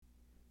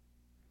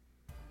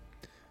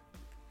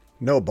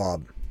No,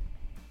 Bob.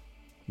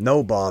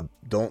 No, Bob.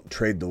 Don't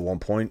trade the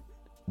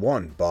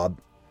 1.1, Bob.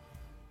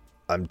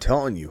 I'm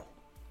telling you.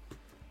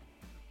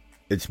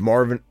 It's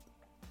Marvin.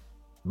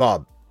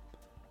 Bob.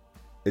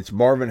 It's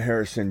Marvin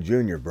Harrison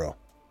Jr., bro.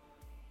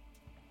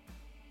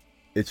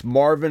 It's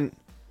Marvin.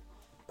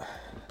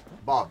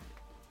 Bob.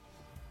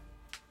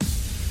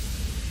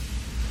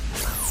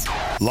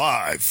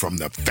 Live from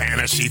the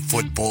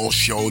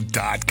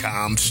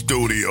FantasyFootballShow.com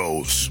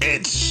studios,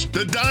 it's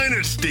the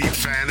Dynasty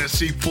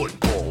Fantasy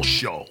Football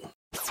Show.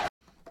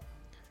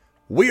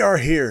 We are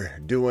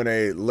here doing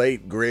a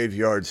late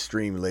graveyard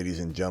stream, ladies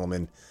and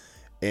gentlemen.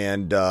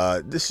 And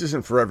this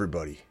isn't for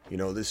everybody. You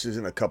know, this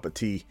isn't a cup of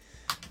tea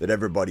that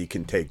everybody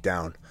can take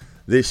down.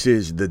 This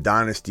is the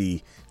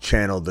Dynasty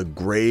channel, the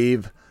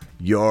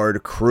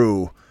Graveyard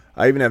Crew.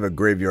 I even have a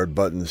graveyard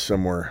button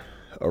somewhere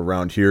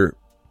around here.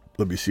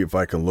 Let me see if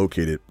I can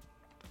locate it.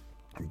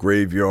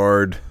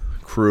 Graveyard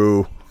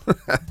Crew.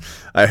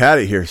 I had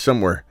it here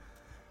somewhere.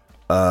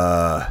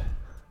 I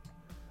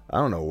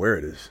don't know where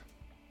it is.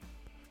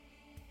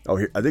 Oh,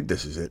 here. I think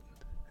this is it.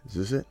 Is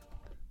this it?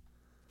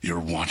 You're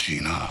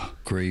watching a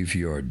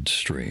Graveyard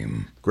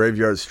Stream.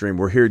 Graveyard Stream.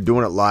 We're here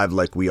doing it live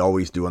like we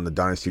always do on the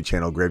Dynasty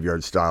channel,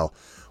 Graveyard style.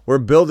 We're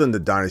building the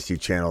Dynasty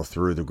channel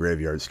through the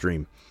Graveyard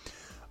Stream.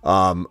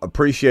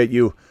 Appreciate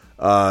you.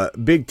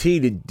 Big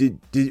T,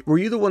 were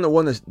you the one that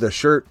won the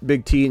shirt,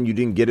 Big T, and you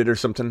didn't get it or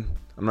something?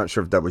 I'm not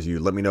sure if that was you.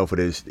 Let me know if it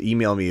is.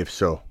 Email me if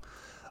so.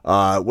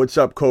 What's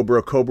up,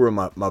 Cobra? Cobra,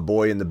 my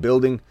boy in the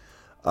building.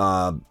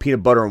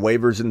 Peanut Butter and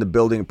Waivers in the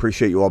building.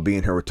 Appreciate you all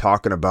being here. We're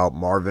talking about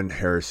Marvin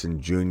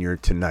Harrison Jr.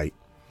 tonight.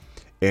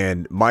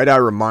 And might I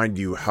remind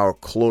you how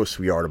close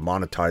we are to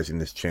monetizing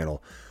this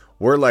channel.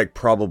 We're like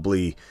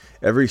probably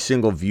every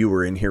single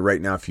viewer in here right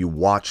now. If you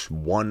watch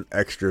one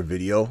extra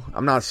video,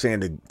 I'm not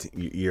saying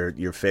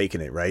you're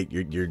faking it, right?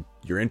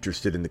 You're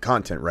interested in the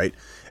content, right?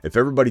 If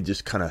everybody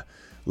just kind of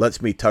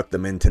lets me tuck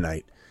them in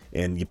tonight,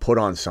 and you put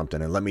on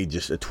something, and let me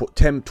just a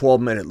 10,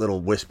 12-minute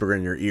little whisper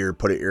in your ear,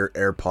 put an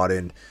AirPod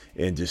in,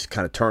 and just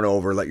kind of turn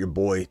over, let your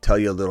boy tell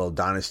you a little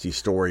Dynasty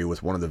story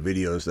with one of the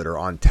videos that are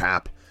on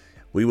tap,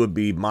 we would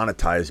be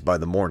monetized by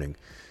the morning.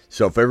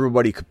 So if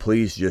everybody could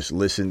please just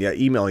listen. Yeah,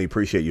 email me.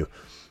 Appreciate you.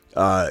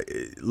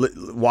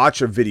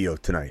 Watch a video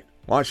tonight.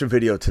 Watch a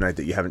video tonight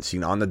that you haven't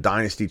seen on the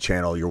Dynasty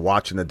channel. You're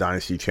watching the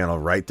Dynasty channel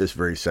right this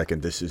very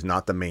second. This is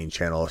not the main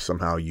channel. If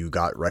somehow you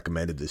got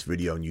recommended this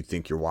video and you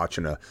think you're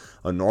watching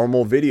a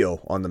normal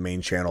video on the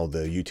main channel, the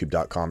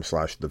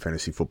youtube.com/the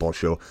Fantasy Football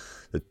Show,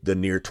 the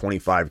near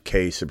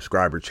 25K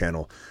subscriber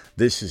channel,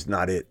 this is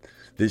not it.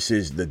 This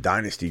is the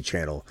Dynasty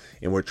channel,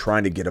 and we're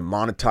trying to get it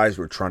monetized.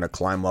 We're trying to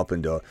climb up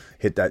and to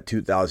hit that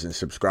 2,000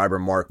 subscriber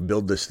mark,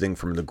 build this thing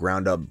from the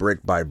ground up,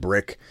 brick by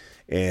brick.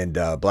 And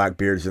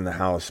Blackbeard's in the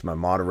house, my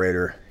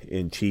moderator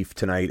in chief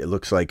tonight. It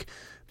looks like,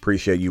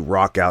 appreciate you,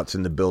 Rockout's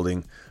in the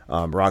building.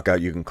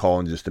 Rockout, you can call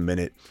in just a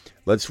minute.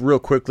 Let's real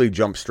quickly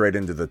jump straight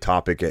into the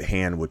topic at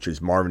hand, which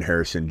is Marvin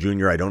Harrison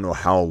Jr. I don't know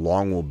how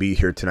long we'll be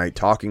here tonight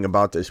talking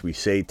about this. We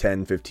say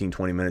 10, 15,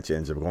 20 minutes. It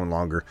ends up going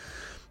longer.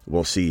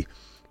 We'll see.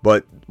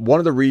 But one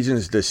of the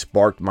reasons this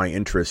sparked my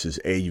interest is,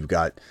 A, you've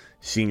got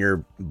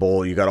Senior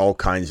Bowl, you got all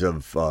kinds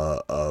of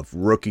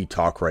rookie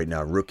talk right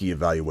now, rookie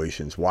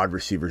evaluations, wide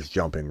receivers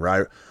jumping,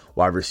 right?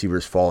 Wide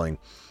receivers falling.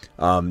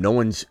 No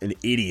one's an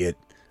idiot,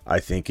 I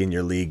think, in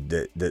your league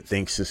that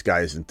thinks this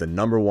guy isn't the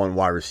number one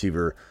wide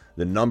receiver,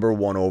 the number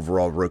one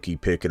overall rookie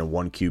pick in a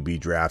 1 QB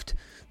draft,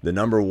 the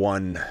number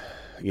one,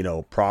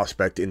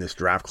 prospect in this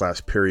draft class,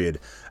 period.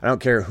 I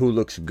don't care who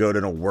looks good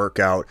in a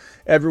workout.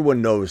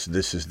 Everyone knows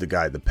this is the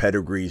guy. The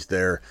pedigree's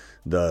there.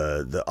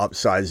 The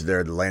upside's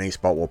there. The landing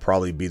spot will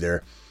probably be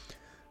there.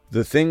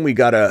 The thing we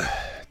got to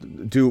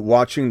do,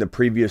 watching the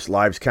previous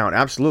lives count.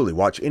 Absolutely.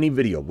 Watch any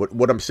video.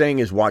 What I'm saying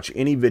is watch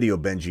any video,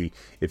 Benji.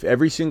 If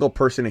every single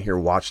person in here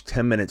watched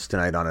 10 minutes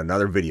tonight on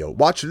another video,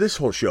 watch this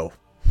whole show.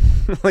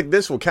 Like,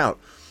 this will count.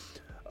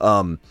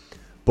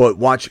 But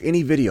watch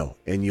any video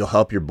and you'll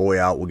help your boy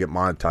out. We'll get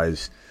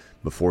monetized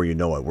before you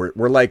know it.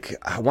 We're like,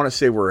 I want to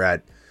say we're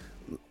at,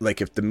 like,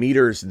 if the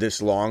meter's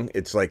this long,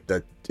 it's like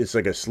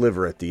a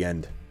sliver at the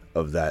end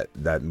of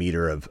that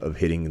meter of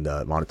hitting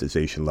the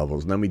monetization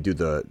levels. And then we do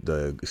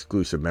the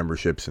exclusive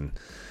memberships and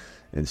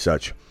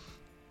such.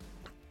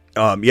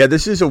 Yeah,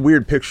 this is a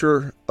weird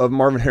picture of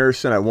Marvin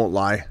Harrison. I won't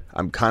lie.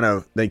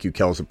 Thank you,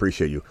 Kels.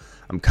 Appreciate you.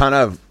 I'm kind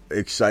of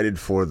excited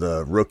for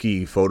the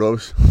rookie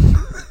photos.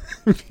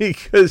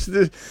 Because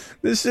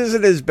this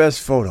isn't his best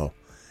photo.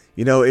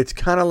 It's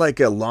kind of like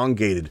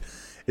elongated.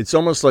 It's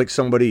almost like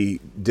somebody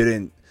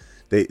didn't,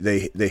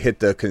 they hit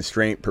the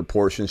constraint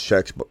proportions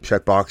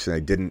checkbox and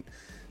they didn't,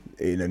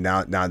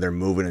 now they're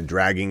moving and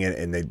dragging it,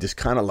 and they just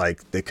kind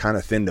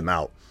of thinned him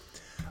out.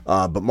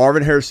 But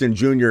Marvin Harrison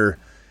Jr.,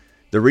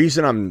 the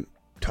reason I'm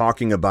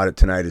talking about it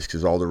tonight is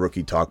because all the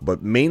rookie talk,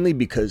 but mainly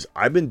because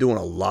I've been doing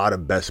a lot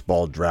of best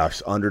ball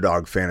drafts.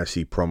 Underdog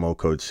Fantasy promo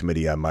code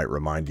Smitty, I might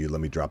remind you.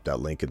 Let me drop that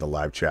link in the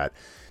live chat.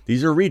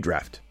 These are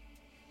redraft.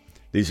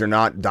 These are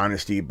not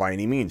Dynasty by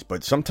any means,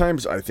 but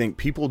sometimes I think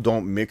people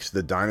don't mix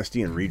the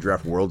Dynasty and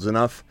redraft worlds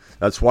enough.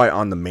 That's why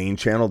on the main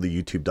channel,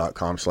 the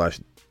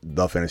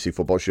youtube.com/The Fantasy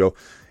Football Show,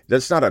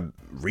 that's not a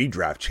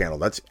redraft channel.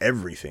 That's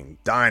everything.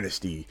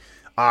 Dynasty,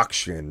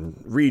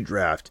 auction,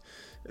 redraft,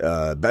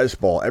 best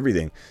ball,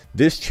 everything.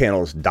 This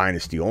channel is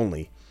Dynasty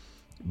only,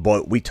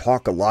 but we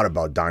talk a lot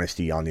about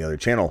Dynasty on the other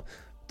channel.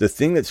 The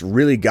thing that's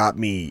really got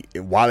me,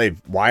 why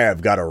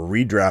I've got a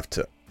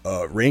redraft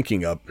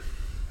ranking up,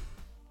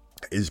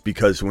 is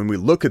because when we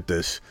look at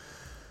this,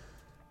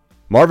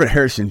 Marvin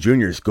Harrison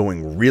Jr. is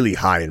going really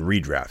high in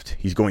redraft.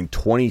 He's going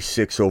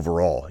 26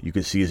 overall. You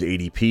can see his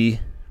ADP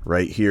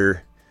right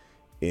here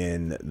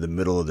in the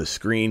middle of the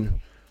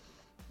screen.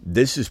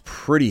 This is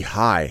pretty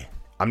high.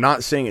 I'm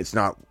not saying it's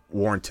not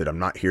warranted. I'm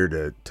not here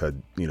to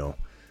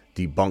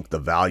debunk the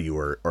value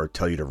or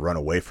tell you to run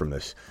away from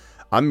this.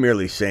 I'm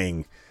merely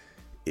saying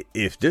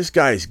if this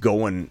guy's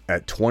going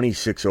at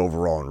 26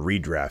 overall in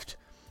redraft,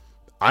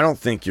 I don't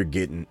think you're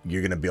going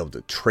to be able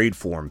to trade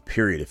for him,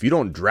 period. If you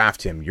don't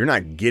draft him, you're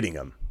not getting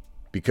him.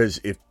 Because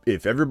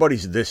if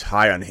everybody's this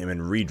high on him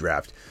in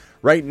redraft,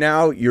 right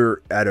now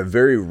you're at a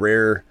very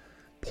rare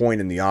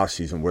point in the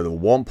offseason where the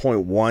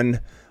 1.1,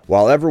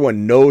 while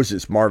everyone knows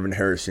it's Marvin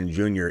Harrison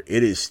Jr.,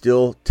 it is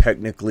still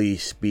technically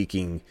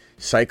speaking,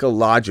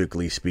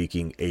 psychologically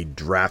speaking, a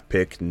draft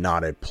pick,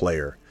 not a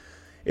player.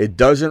 It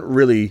doesn't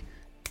really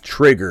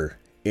trigger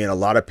in a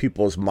lot of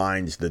people's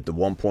minds that the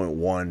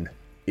 1.1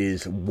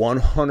 is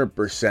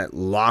 100%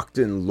 locked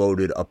and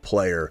loaded a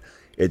player.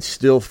 It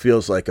still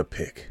feels like a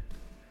pick.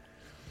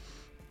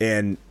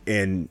 And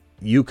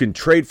you can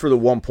trade for the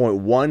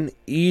 1.1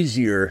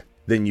 easier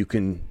than you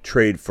can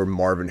trade for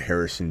Marvin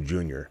Harrison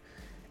Jr.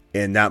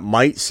 And that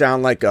might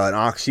sound like an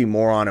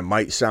oxymoron. It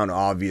might sound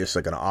obvious,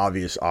 like an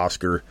obvious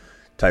Oscar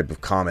type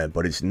of comment,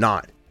 but it's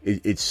not.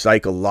 It's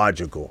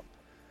psychological.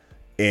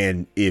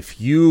 And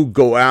if you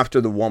go after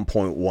the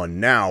 1.1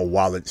 now,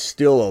 while it's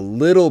still a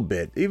little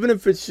bit, even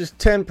if it's just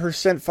 10%,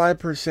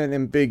 5%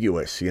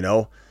 ambiguous,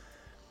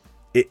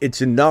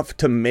 it's enough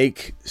to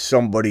make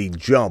somebody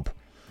jump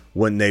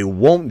when they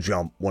won't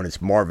jump when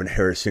it's Marvin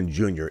Harrison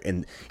Jr.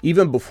 And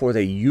even before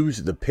they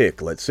use the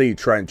pick, let's say you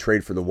try and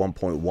trade for the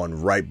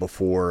 1.1 right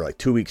before, like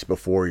 2 weeks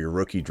before your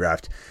rookie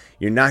draft,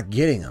 you're not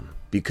getting them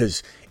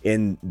because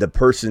in the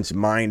person's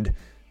mind,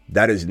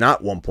 that is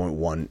not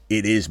 1.1.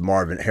 It is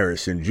Marvin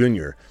Harrison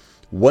Jr.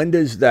 When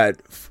does that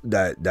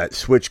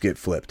switch get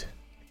flipped?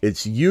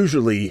 It's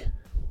usually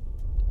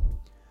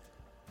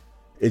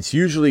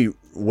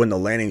when the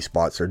landing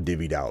spots are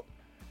divvied out,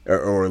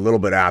 or a little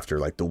bit after,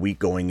 like the week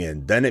going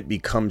in. Then it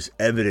becomes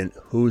evident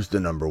who's the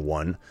number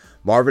one.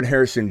 Marvin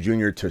Harrison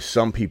Jr. to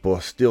some people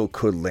still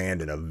could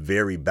land in a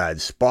very bad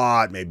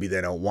spot. Maybe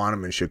they don't want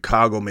him in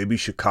Chicago. Maybe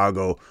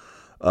Chicago.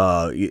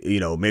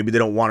 Maybe they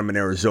don't want him in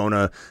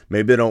Arizona.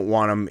 Maybe they don't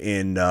want him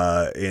in.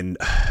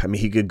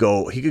 He could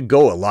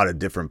go a lot of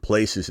different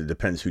places. It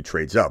depends who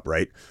trades up,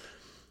 right?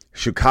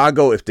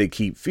 Chicago, if they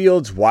keep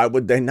Fields, why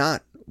would they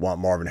not want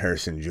Marvin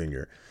Harrison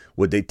Jr.?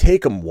 Would they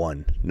take him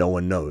one? No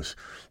one knows.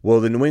 Will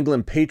the New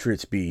England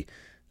Patriots be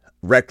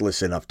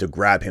reckless enough to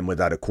grab him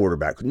without a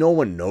quarterback? No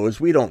one knows.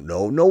 We don't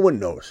know. No one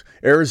knows.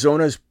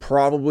 Arizona is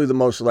probably the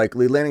most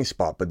likely landing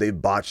spot, but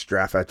they've botched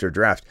draft after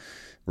draft.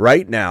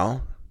 Right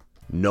now,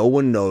 no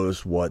one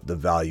knows what the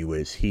value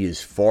is. He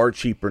is far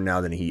cheaper now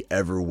than he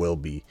ever will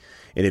be.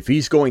 And if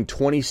he's going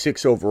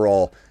 26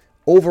 overall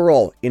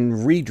in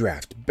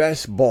redraft,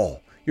 best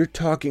ball, you're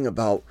talking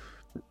about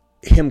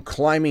him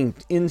climbing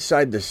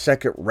inside the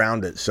second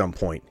round at some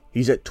point.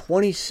 He's at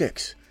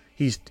 26.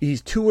 He's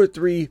 2 or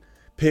 3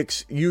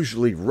 picks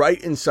usually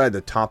right inside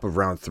the top of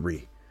round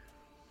 3.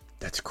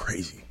 That's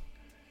crazy.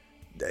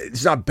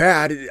 It's not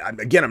bad.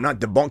 Again, I'm not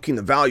debunking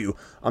the value.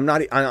 I'm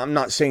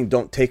not saying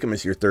don't take him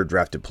as your third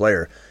drafted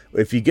player.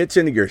 If he gets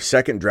into your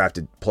second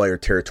drafted player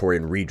territory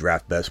and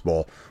redraft best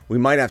ball, we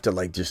might have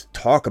to just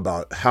talk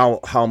about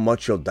how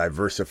much you'll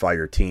diversify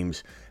your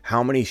teams,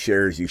 how many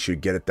shares you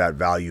should get at that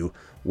value,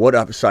 what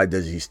upside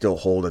does he still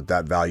hold at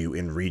that value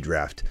in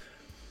redraft.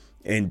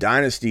 In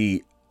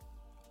Dynasty,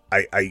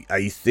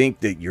 I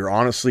think that you're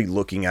honestly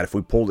looking at, if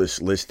we pull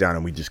this list down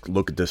and we just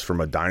look at this from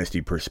a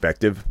Dynasty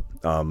perspective,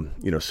 some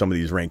of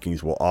these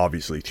rankings will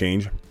obviously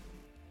change,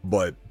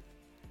 but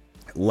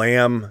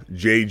Lamb,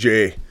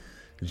 JJ,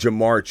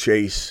 Jamar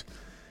Chase,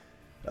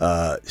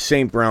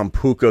 St. Brown,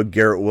 Puka,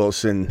 Garrett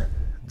Wilson,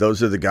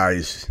 those are the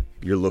guys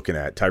you're looking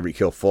at. Tyreek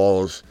Hill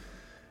falls.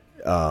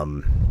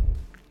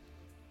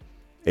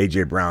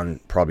 A.J. Brown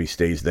probably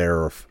stays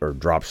there or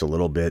drops a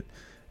little bit.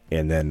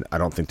 And then I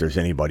don't think there's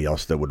anybody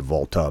else that would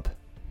vault up.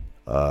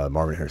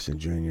 Marvin Harrison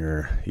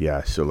Jr.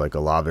 Yeah, so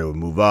Olave would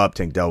move up.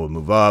 Tank Dell would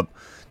move up.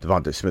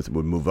 Devonta Smith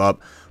would move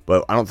up.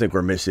 But I don't think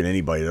we're missing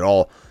anybody at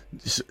all.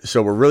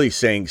 So we're really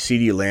saying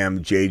CeeDee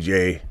Lamb,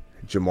 JJ,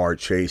 Jamar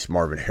Chase,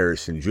 Marvin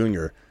Harrison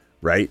Jr.,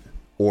 right?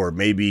 Or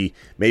maybe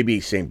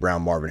St.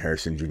 Brown, Marvin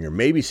Harrison Jr.,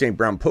 maybe St.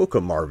 Brown,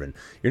 Puka, Marvin.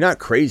 You're not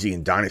crazy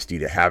in Dynasty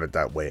to have it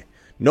that way.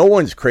 No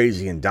one's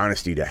crazy in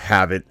Dynasty to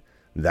have it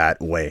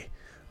that way.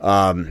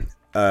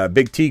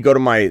 Big T, go to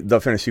my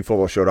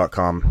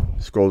thefantasyfootballshow.com,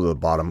 scroll to the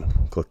bottom,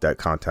 click that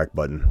contact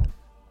button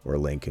or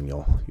link, and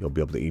you'll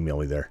be able to email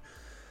me there.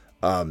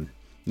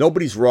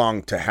 Nobody's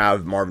wrong to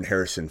have Marvin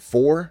Harrison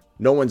 4.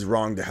 No one's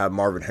wrong to have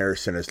Marvin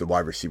Harrison as the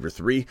wide receiver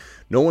 3.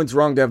 No one's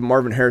wrong to have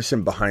Marvin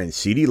Harrison behind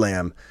CeeDee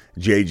Lamb,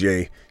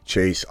 JJ,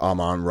 Chase,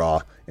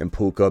 Amon-Ra, and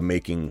Puka,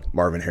 making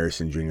Marvin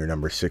Harrison Jr.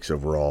 number 6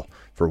 overall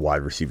for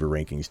wide receiver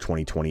rankings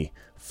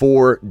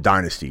 2024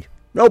 Dynasty.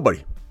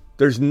 Nobody.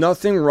 There's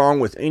nothing wrong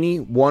with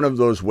any one of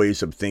those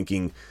ways of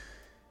thinking,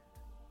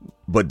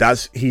 but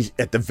he's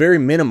at the very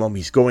minimum,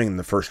 he's going in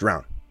the first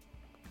round.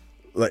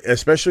 Like,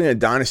 especially in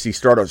dynasty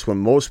startups, when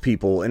most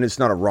people, and it's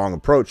not a wrong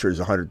approach, there's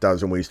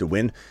 100,000 ways to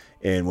win,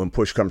 and when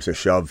push comes to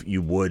shove,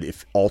 you would,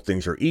 if all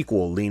things are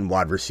equal, lean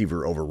wide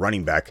receiver over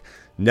running back.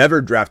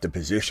 Never draft a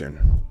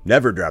position.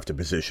 Never draft a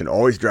position.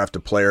 Always draft a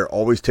player.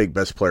 Always take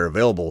best player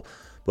available.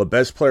 But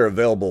best player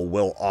available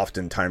will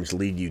oftentimes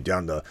lead you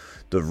down the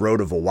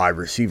road of a wide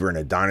receiver in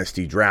a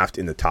dynasty draft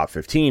in the top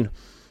 15.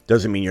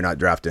 Doesn't mean you're not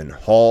drafting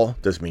Hall.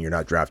 Doesn't mean you're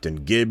not drafting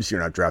Gibbs.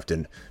 You're not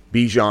drafting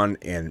Bijan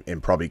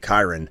and probably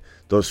Kyron,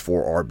 those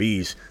 4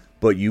 RBs.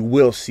 But you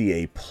will see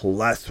a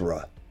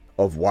plethora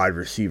of wide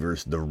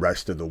receivers the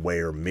rest of the way,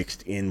 or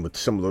mixed in with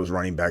some of those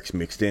running backs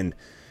mixed in.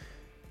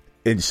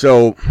 And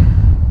so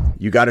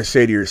you got to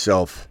say to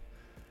yourself,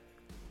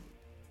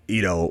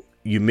 you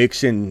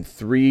mix in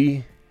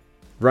 3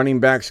 running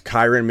backs.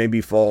 Kyron maybe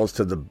falls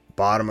to the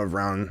bottom of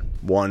round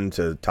 1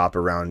 to top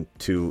of round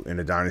 2 in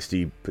a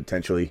dynasty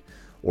potentially,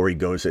 or he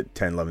goes at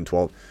 10, 11,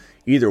 12.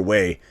 Either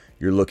way,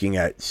 you're looking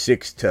at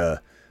 6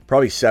 to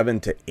probably 7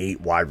 to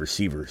 8 wide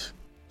receivers.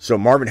 So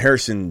Marvin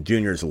Harrison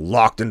Jr. is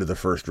locked into the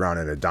first round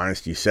in a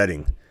dynasty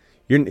setting.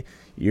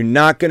 You're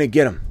not going to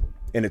get him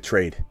in a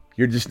trade.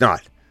 You're just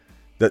not.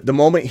 The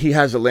moment he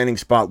has a landing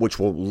spot, which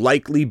will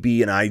likely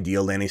be an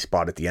ideal landing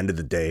spot at the end of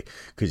the day,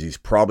 because he's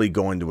probably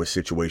going to a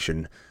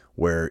situation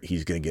where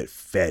he's going to get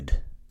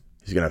fed.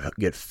 He's going to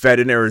get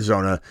fed in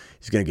Arizona.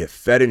 He's going to get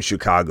fed in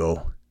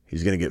Chicago.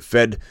 He's going to get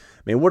fed.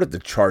 I mean, what if the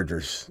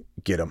Chargers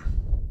get him?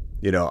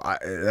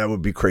 That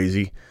would be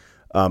crazy.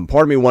 Part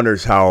of me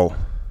wonders how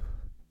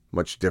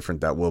much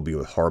different that will be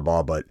with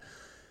Harbaugh, but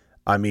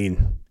I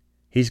mean,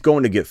 he's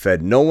going to get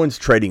fed. No one's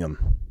trading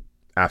him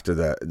after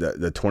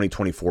the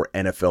 2024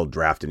 NFL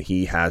draft, and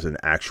he has an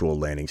actual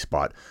landing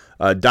spot.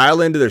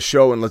 Dial into the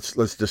show and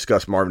let's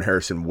discuss Marvin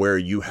Harrison, where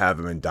you have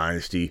him in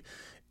Dynasty,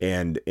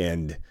 and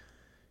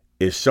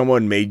if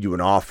someone made you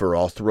an offer,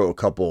 I'll throw a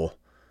couple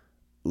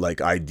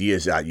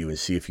ideas at you and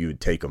see if you would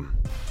take them.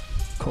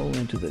 Call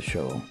into the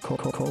show.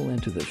 Call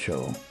into the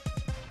show.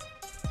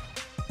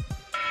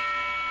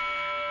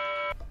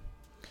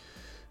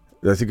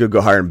 I think he'll go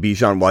higher than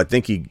Bijan. Well, I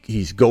think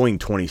he's going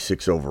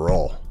 26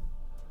 overall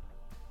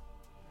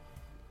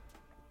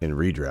in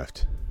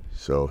redraft.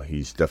 So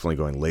he's definitely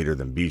going later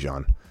than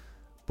Bijan.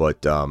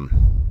 But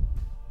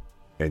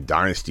in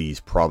Dynasty, he's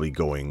probably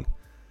going...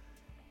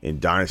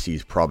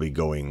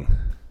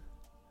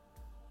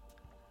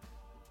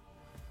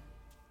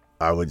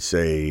 I would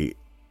say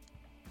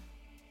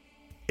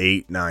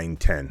 8, 9,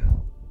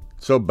 10.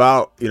 So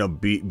about,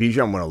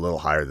 Bijan went a little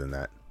higher than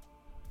that.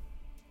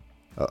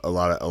 A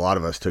lot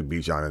of us took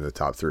Bijan in the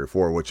top 3 or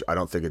 4, which I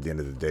don't think at the end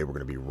of the day we're going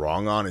to be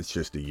wrong on. It's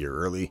just a year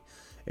early,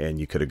 and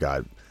you could have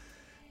got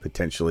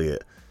potentially a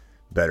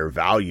better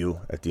value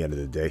at the end of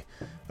the day.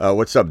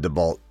 What's up,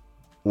 DeBalt?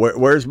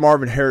 Where's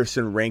Marvin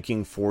Harrison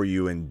ranking for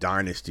you in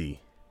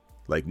Dynasty?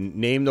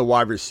 Name the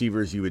wide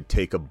receivers you would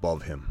take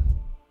above him.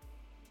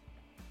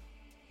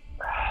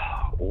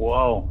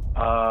 Whoa.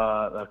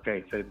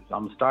 Okay, so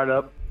I'm a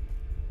startup.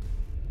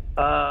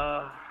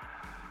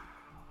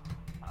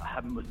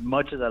 As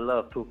much as I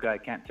love Puka, I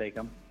can't take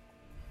him.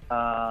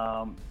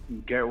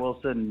 Garrett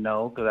Wilson,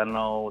 no, because I don't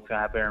know what's going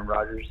to happen to Aaron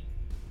Rodgers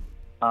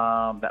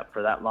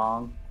for that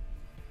long.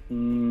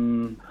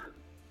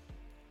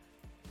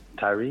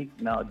 Tyreek,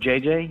 no.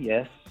 JJ,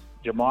 yes.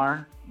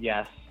 Jamar,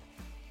 yes.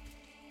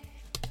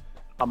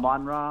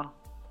 Amon-Ra,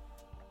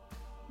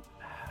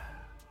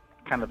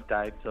 kind of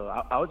died, so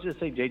I would just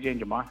say JJ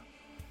and Jamar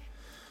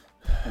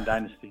in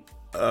Dynasty.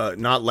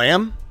 Not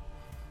Lamb?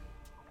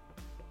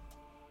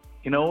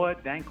 You know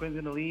what? Dan Quinn's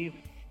going to leave,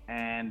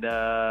 and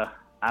I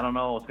don't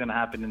know what's going to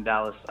happen in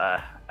Dallas.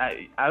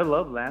 I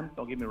love Lamb,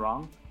 don't get me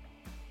wrong.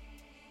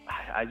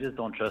 I just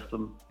don't trust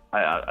him.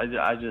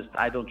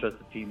 I don't trust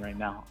the team right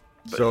now.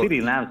 But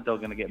CeeDee Lamb's still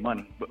going to get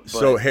money. But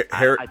so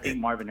I think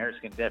Marvin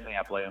Harrison can definitely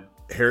outplay him.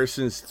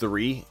 Harrison's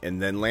 3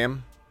 and then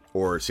Lamb,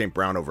 or St.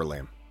 Brown over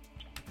Lamb?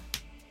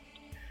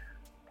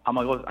 I'm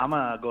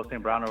gonna go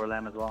St. Brown over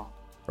Lamb as well.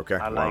 Okay.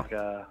 I like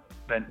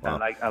Ben. Wow.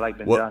 I like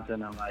Ben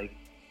Johnson.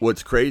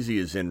 What's crazy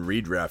is in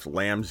redraft,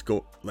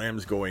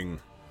 Lamb's going.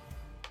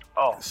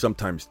 Oh.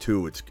 Sometimes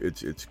 2.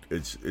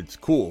 It's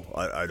cool.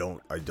 I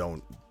don't.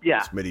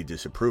 Yeah. Smitty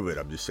disapprove it.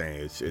 I'm just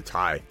saying it's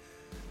high.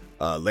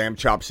 Lamb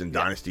chops in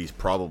dynasties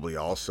probably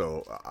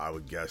also, I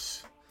would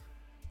guess,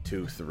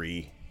 2,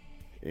 3.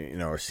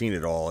 I've seen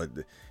it all.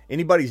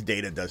 Anybody's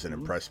data doesn't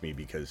impress me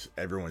because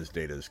everyone's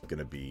data is going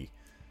to be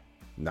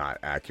not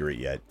accurate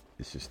yet.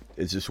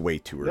 It's just way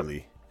too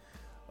early.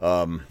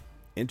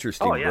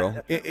 Interesting, Oh, yeah, bro.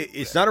 definitely.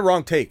 It's not a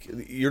wrong take.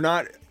 You're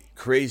not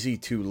crazy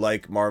to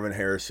like Marvin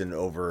Harrison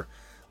over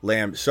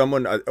Lamb.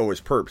 Someone, it was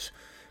Perps.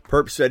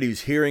 Perps said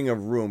he's hearing a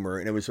rumor,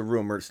 and it was a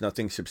rumor. It's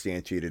nothing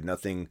substantiated,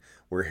 nothing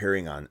we're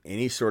hearing on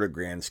any sort of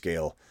grand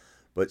scale,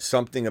 but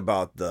something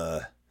about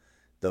the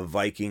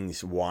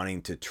Vikings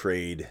wanting to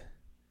trade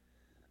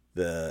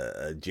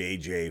the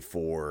JJ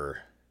for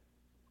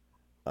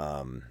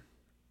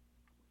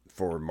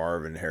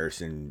Marvin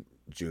Harrison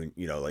Jr.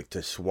 You know, like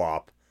to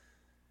swap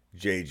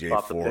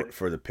JJ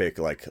for the pick,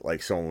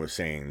 like someone was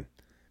saying,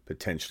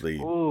 potentially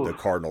the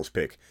Cardinals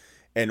pick.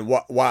 And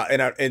wow,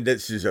 and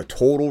this is a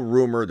total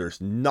rumor. There's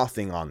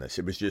nothing on this.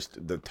 It was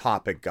just the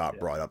topic got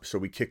brought up, so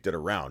we kicked it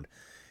around.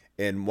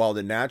 And while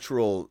the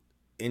natural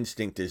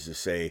instinct is to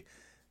say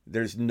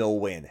there's no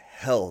way in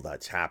hell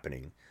that's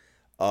happening,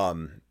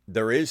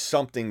 there is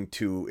something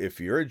to,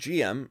 if you're a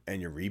GM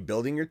and you're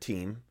rebuilding your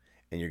team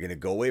and you're going to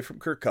go away from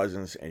Kirk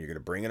Cousins and you're going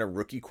to bring in a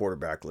rookie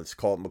quarterback, let's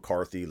call it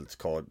McCarthy, let's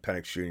call it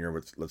Penix Jr.,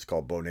 let's call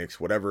it Bo Nix,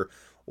 whatever,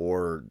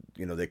 or,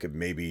 you know, they could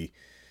maybe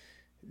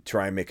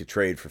try and make a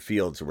trade for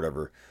Fields or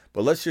whatever.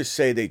 But let's just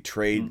say they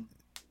trade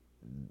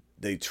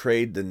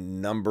the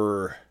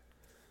number.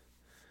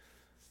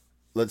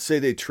 Let's say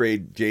they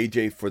trade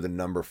JJ for the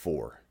number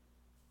 4.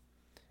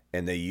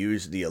 And they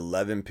use the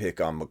 11 pick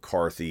on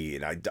McCarthy.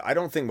 And I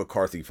don't think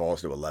McCarthy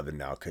falls to 11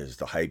 now because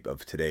the hype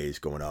of today is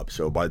going up.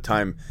 So by the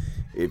time,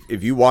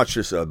 if you watch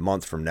this a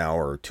month from now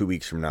or 2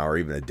 weeks from now or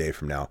even a day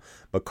from now,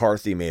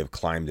 McCarthy may have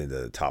climbed into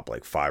the top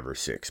like 5 or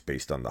 6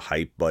 based on the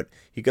hype. But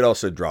he could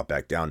also drop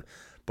back down.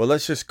 But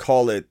let's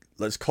call it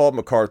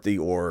McCarthy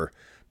or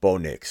Bo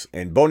Nix.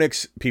 And Bo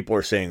Nix, people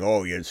are saying,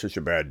 oh, he had such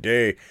a bad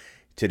day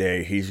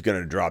today. He's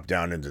going to drop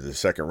down into the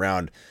second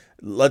round.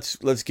 Let's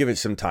give it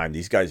some time.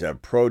 These guys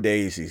have pro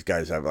days. These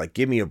guys have, like,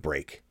 give me a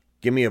break.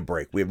 Give me a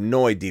break. We have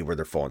no idea where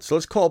they're falling. So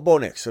let's call Bo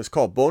Nix. Let's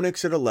call Bo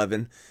Nix at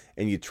 11,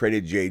 and you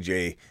traded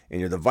JJ, and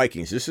you're the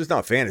Vikings. This is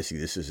not fantasy.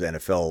 This is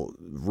NFL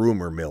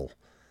rumor mill.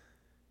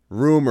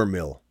 Rumor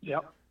mill.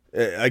 Yep.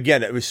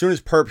 Again, as soon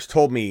as Perps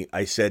told me,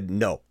 I said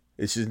no.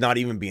 This is not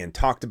even being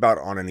talked about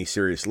on any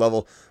serious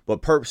level.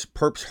 But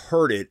Perps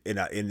heard it,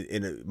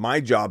 and my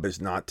job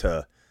is not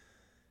to.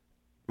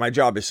 My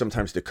job is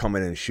sometimes to come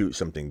in and shoot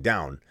something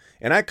down.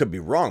 And I could be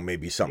wrong.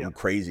 Maybe something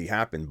crazy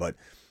happened. But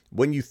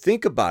when you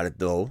think about it,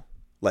 though,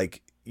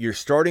 like you're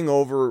starting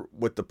over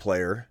with the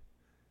player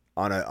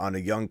on a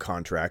young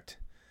contract.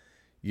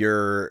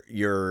 You're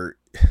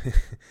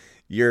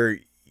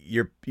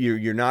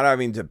not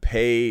having to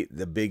pay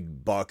the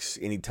big bucks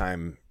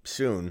anytime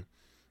soon,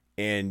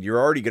 and you're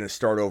already going to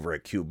start over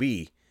at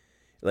QB.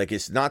 Like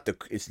it's not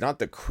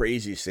the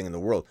craziest thing in the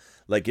world.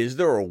 Like, is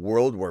there a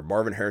world where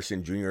Marvin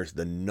Harrison Jr. is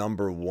the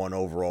number 1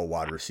 overall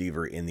wide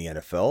receiver in the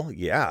NFL?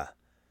 Yeah.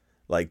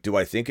 Like, do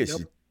I think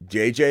it's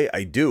JJ?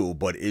 I do,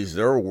 but is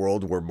there a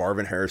world where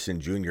Marvin Harrison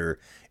Jr.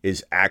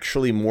 is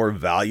actually more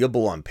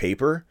valuable on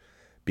paper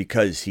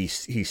because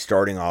he's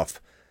starting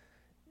off,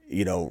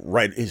 you know,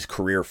 right, his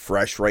career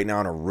fresh right now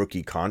on a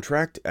rookie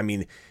contract? I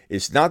mean,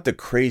 it's not the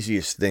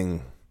craziest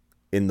thing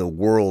in the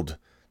world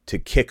to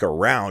kick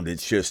around.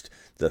 It's just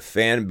the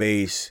fan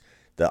base,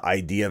 the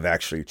idea of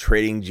actually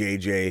trading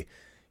JJ.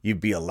 You'd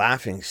be a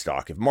laughing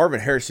stock. If Marvin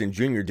Harrison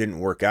Jr. didn't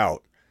work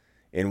out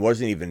and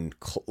wasn't even,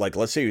 like,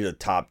 let's say he was a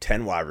top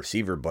 10 wide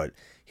receiver, but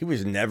he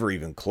was never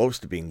even close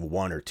to being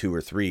 1 or 2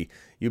 or 3,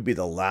 you'd be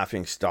the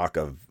laughing stock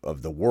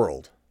of the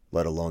world,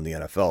 let alone the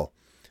NFL.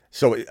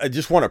 So I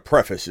just want to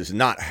preface, it's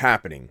not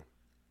happening.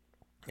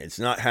 It's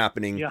not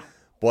happening,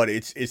 but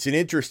it's an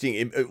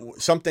interesting,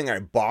 something I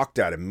balked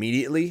at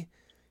immediately.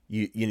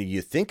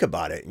 You think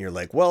about it and you're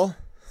like, well,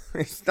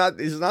 it's not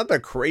the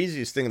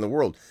craziest thing in the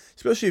world,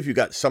 especially if you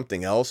got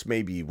something else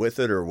maybe with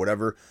it or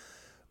whatever.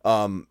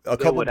 A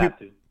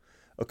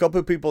couple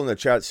of people in the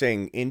chat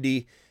saying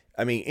Indy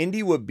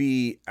would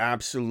be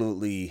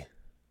absolutely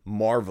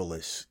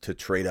marvelous to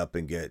trade up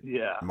and get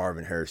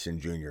Marvin Harrison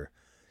Jr.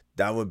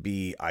 That would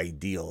be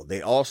ideal.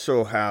 They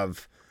also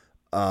have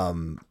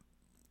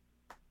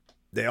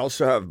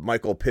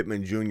Michael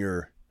Pittman Jr.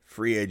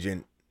 free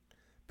agent,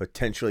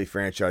 potentially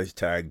franchise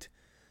tagged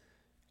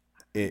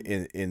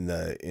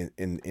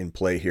in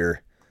play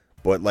here.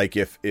 But like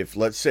if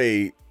let's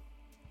say,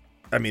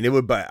 I mean, it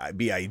would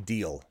be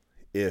ideal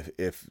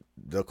if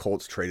the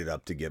Colts traded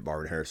up to get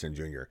Marvin Harrison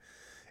Jr.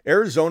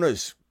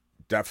 Arizona's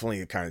definitely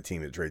the kind of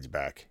team that trades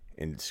back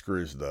and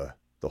screws the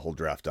whole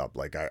draft up.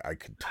 Like I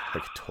could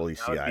totally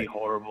see that would be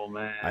horrible,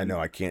 man. I know,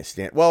 I can't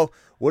stand. Well,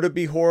 would it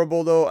be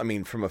horrible though? I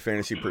mean, from a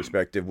fantasy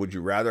perspective, would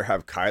you rather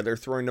have Kyler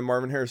throwing to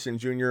Marvin Harrison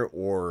Jr.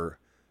 or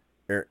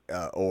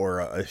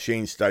a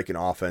Shane Steichen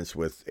offense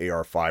with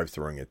AR5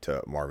 throwing it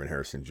to Marvin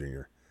Harrison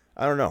Jr.?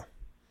 I don't know.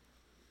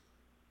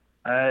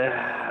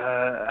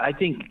 I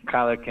think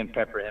Kyler can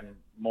pepper him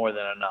more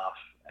than enough.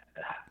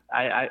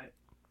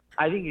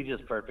 I think he's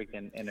just perfect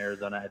in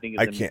Arizona. I think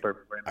it's going to be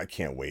perfect for him. I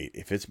can't wait.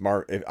 If it's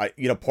part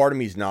of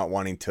me is not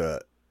wanting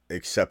to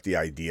accept the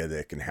idea that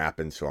it can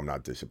happen, so I'm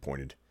not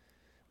disappointed.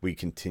 We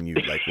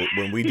continued, like,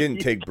 when we didn't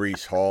take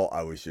Breece Hall,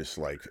 I was just,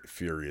 like,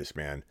 furious,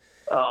 man.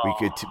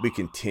 Oh. We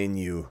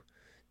continue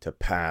to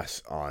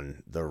pass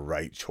on the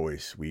right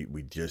choice. We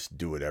just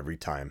do it every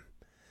time.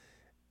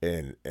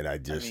 And I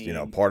just,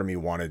 part of me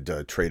wanted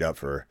to trade up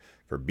for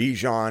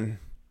Bijan.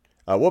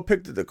 What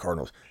pick did the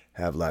Cardinals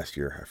have last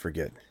year? I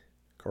forget.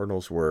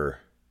 Cardinals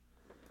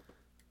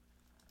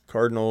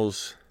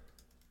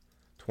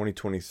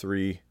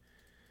 2023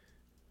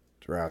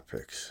 draft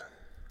picks.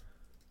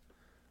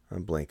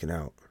 I'm blanking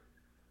out.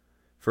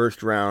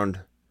 First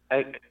round,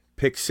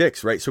 pick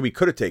 6, right? So we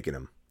could have taken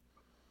him.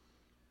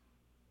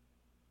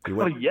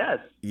 Yes.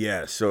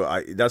 Yeah,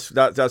 so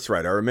that's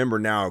right. I remember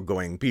now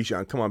going,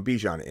 Bijan, come on,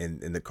 Bijan.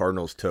 And the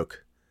Cardinals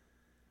took,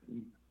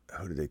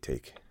 who did they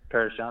take?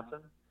 Paris Johnson?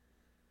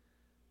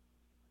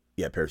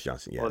 Yeah, Paris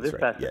Johnson. Yeah, well, that's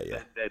this right. past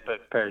Yeah. They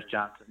put Paris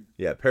Johnson.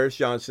 Yeah, Paris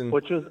Johnson.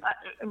 Which was,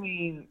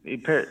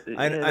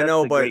 I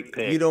know, but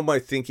you know my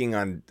thinking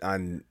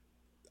on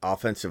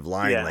offensive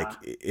line,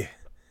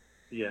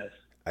 yes.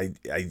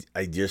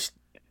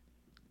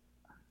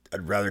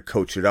 I'd rather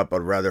coach it up.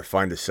 I'd rather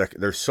find a second.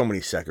 There's so many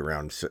second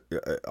round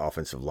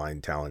offensive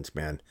line talents,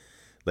 man.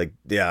 I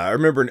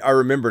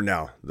remember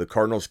now. The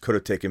Cardinals could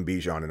have taken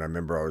Bijan, and I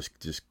remember I was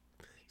just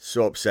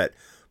so upset.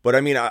 But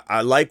I mean,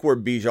 I like where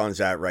Bijan's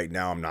at right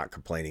now. I'm not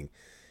complaining.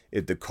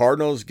 If the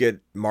Cardinals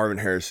get Marvin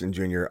Harrison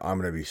Jr., I'm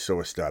gonna be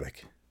so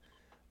ecstatic.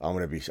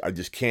 I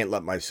just can't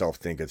let myself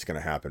think it's gonna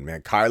happen,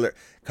 man.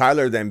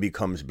 Kyler then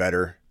becomes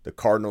better. The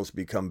Cardinals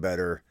become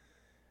better.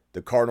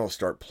 The Cardinals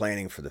start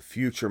planning for the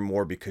future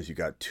more because you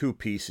got 2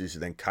 pieces,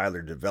 and then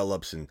Kyler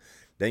develops, and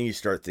then you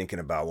start thinking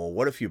about, well,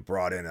 what if you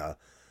brought in an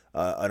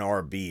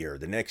RB, or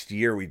the next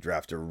year we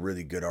draft a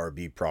really good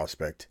RB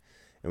prospect,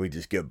 and we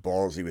just get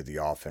ballsy with the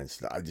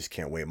offense. I just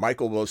can't wait.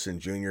 Michael Wilson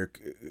Jr.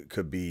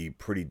 could be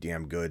pretty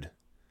damn good.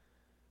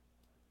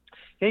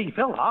 Yeah, he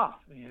fell off.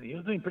 He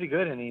was doing pretty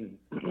good, and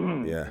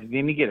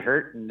then he get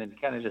hurt, and then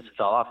kind of just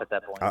fell off at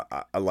that point.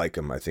 I like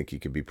him. I think he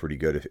could be pretty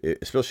good,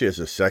 especially as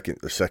a second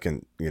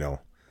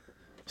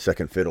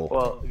fiddle.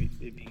 Well, if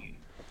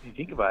you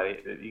think about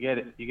it,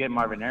 you get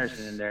Marvin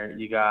Harrison in there.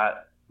 You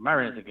got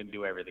Marvin Harrison can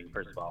do everything.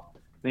 First of all,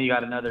 then you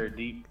got another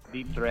deep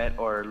threat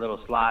or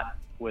little slot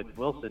with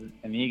Wilson,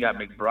 and then you got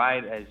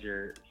McBride as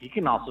he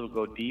can also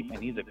go deep,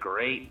 and he's a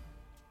great,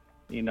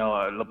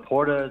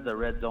 Laporta is a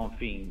red zone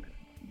fiend.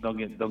 Don't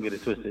get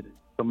it twisted.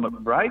 But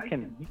McBride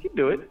can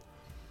do it.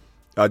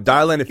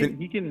 Dial in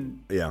he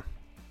can. Yeah.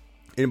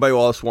 Anybody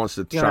else wants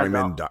to chime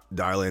in?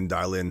 Dial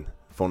in.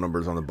 Phone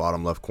numbers on the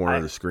bottom left corner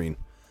of the screen.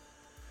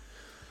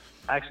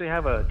 I actually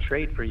have a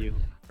trade for you.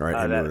 All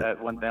right.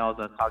 That one thing I was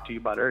going to talk to you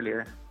about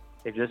earlier.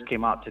 It just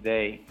came out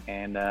today,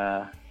 and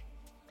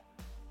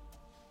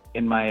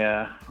in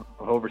my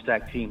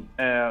overstacked team,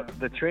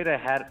 the trade I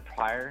had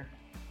prior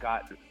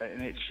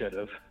and it should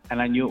have,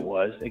 and I knew it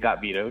was. It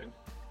got vetoed.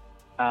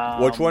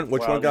 Which one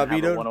got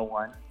vetoed?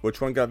 101.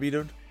 Which one got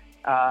vetoed?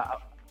 I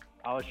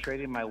was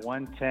trading my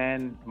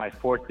 110, my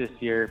 4th this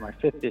year, my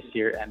 5th this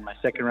year, and my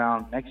 2nd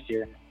round next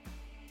year,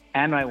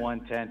 and my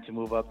 110 to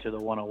move up to the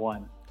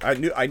 101. I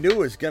knew it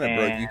was gonna,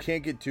 bro. You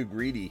can't get too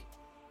greedy.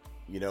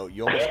 You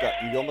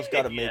almost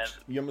got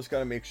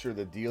to make sure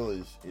the deal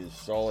is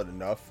solid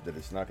enough that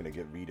it's not going to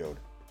get vetoed.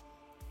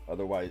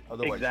 Otherwise,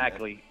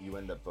 exactly. You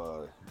end up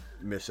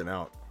missing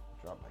out.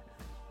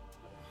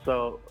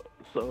 So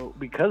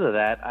because of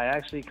that, I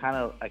actually kind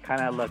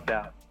of lucked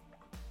out.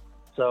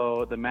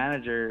 So the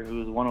manager,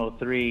 who's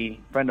 103,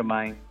 friend of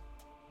mine,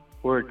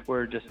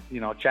 we're just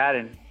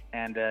chatting,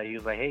 and he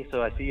was like, "Hey,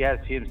 so I see you have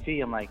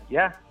CMC." I'm like,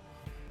 "Yeah."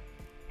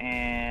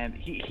 And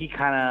he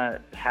kind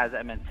of has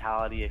that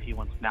mentality if he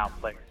wants now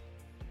players,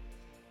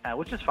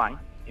 which is fine.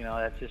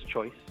 That's his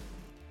choice.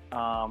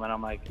 And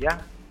I'm like,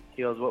 "Yeah."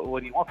 He goes,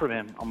 "What do you want from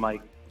him?" I'm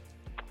like,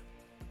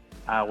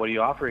 "What are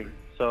you offering?"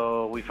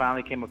 So we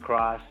finally came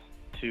across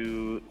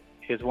to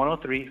his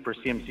 103 for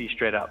CMC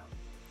straight up.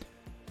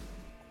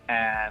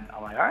 And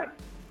I'm like, all right,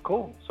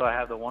 cool. So I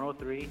have the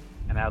 103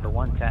 and I have the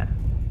 110.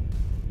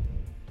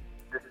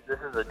 This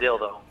is the deal,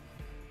 though.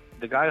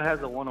 The guy who has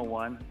the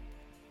 101,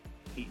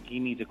 he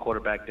needs a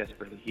quarterback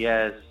desperately. He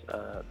has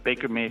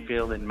Baker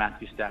Mayfield and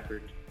Matthew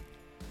Stafford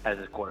as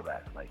his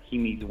quarterback. He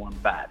needs one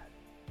bad.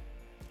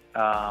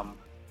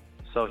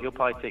 So he'll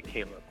probably take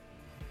Caleb.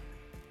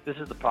 This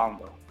is the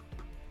problem, though.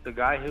 The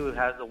guy who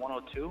has the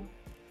 102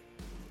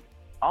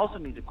 also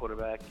needs a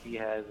quarterback. He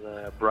has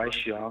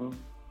Bryce Young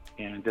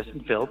and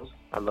Justin Fields.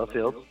 I love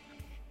Fields.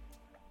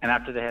 And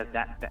after they have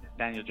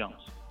Daniel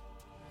Jones.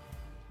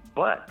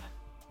 But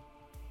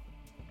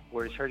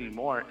where he's hurting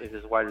more is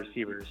his wide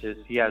receivers.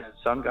 He has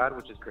Sun God,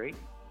 which is great,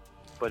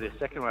 but his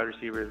second wide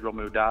receiver is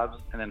Romeo Doubs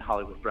and then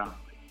Hollywood Brown.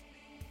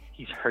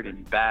 He's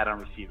hurting bad on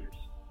receivers.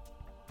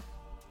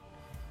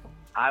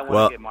 I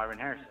want to get Marvin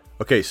Harrison.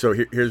 Okay, so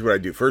here's what I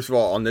do. First of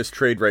all, on this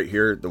trade right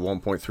here, the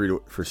 1.3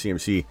 for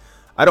CMC,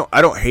 I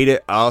don't hate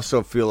it. I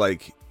also feel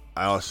like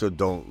I also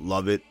don't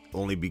love it,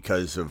 only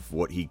because of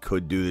what he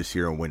could do this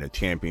year and win a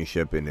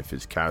championship. And if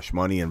it's cash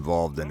money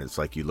involved, then it's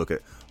like you look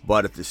at.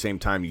 But at the same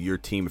time, your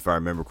team, if I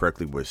remember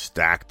correctly, was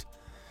stacked,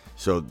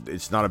 so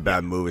it's not a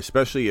bad move.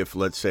 Especially if,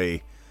 let's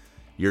say,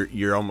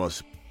 you're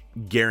almost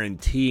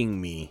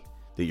guaranteeing me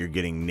that you're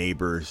getting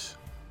Neighbors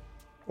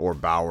or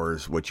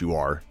Bowers, what you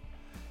are,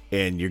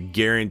 and you're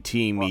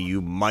guaranteeing me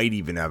you might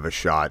even have a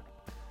shot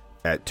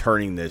at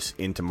turning this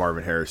into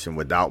Marvin Harrison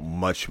without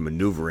much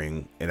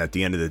maneuvering, and at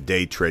the end of the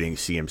day, trading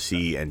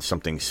CMC and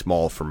something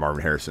small for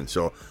Marvin Harrison.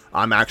 So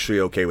I'm actually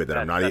okay with it.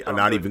 I'm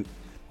not even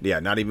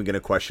going to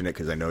question it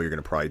because I know you're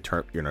going to probably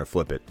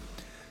flip it.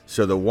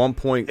 So the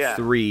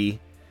 1.3,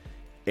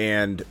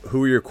 and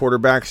who are your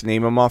quarterbacks?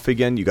 Name them off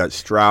again. You got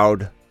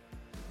Stroud,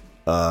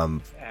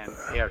 and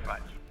AR5,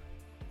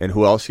 and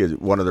who else? You had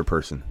one other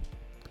person.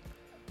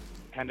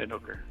 Hendon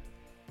Hooker.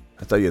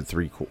 I thought you had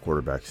 3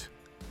 quarterbacks.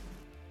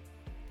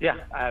 Yeah,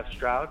 I have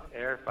Stroud,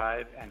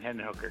 AR5, and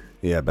Hendon Hooker.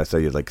 Yeah, but I thought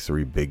you had like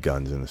 3 big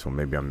guns in this one.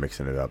 Maybe I'm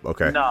mixing it up.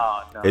 Okay.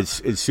 No.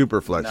 It's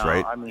super flex,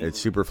 right? I mean, it's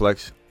super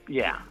flex.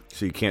 Yeah.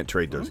 So you can't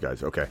trade those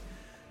guys. Okay.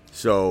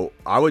 So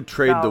I would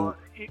trade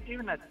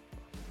even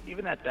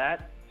at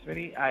that,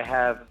 Smitty, I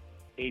have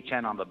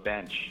HN on the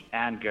bench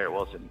and Garrett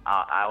Wilson.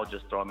 I will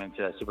just throw him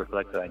into a super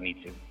flex that I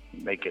need to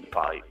make it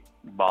probably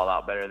ball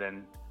out better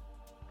than.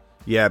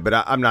 Yeah, but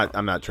I'm not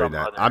trading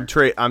that. I'm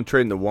trading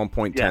the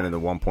 1.10 and the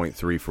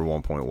 1.3 for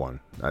 1.1.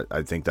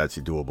 I think that's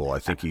doable. I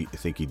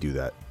think you do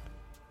that.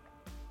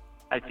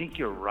 I think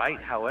you're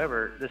right.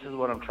 However, this is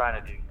what I'm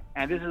trying to do,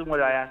 and this is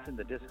what I asked in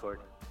the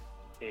Discord.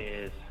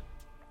 Is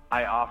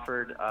I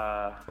offered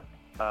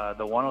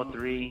the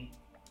 103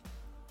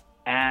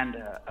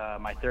 and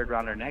my third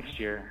rounder next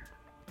year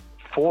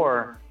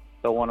for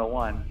the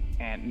 101,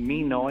 and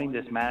me knowing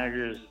this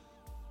manager's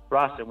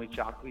roster, we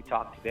talked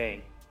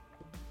today.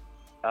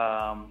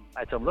 I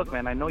told him, look,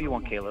 man, I know you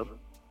want Caleb.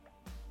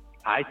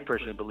 I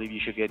personally believe you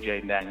should get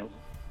Jaden Daniels.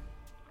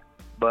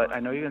 But I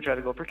know you're going to try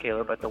to go for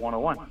Caleb at the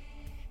 101.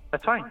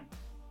 That's fine.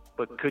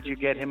 But could you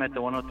get him at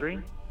the 103?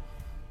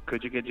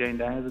 Could you get Jaden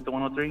Daniels at the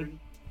 103?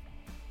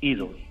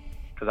 Easily.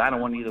 Because I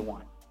don't want either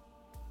one.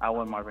 I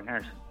want Marvin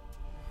Harrison.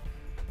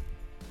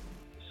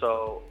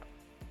 So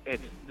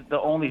it's the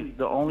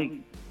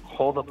only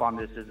holdup on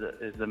this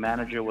is the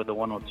manager with the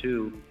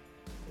 102.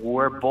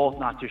 We're both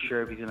not too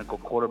sure if he's going to go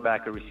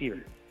quarterback or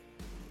receiver.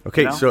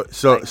 Okay,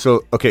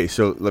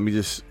 so let me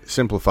just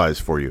simplify this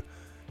for you.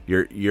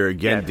 You're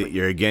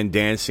again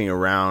dancing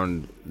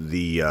around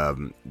the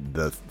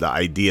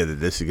idea that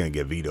this is going to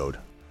get vetoed.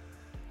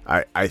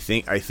 I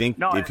think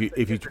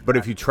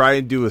if you try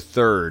and do a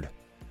third,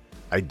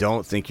 I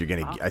don't think you're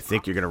going to. I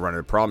think you're going to run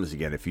into problems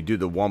again. If you do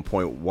the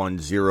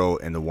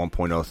 1.10 and the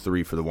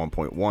 1.03 for the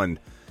 1.1,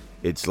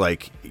 it's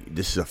like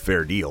this is a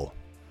fair deal.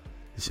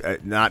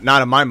 Not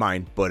in my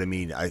mind, but I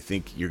mean, I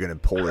think you're going to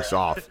pull this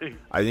off.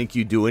 I think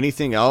you do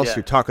anything else,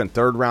 you're talking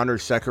third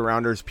rounders, second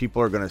rounders,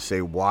 people are going to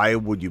say, why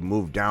would you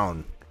move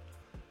down?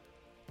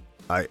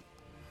 I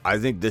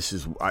think this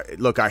is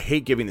look, I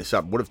hate giving this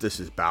up. What if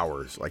this is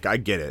Bowers? Like, I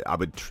get it.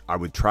 I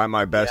would try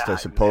my best, I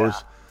suppose.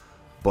 Yeah.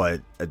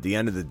 But at the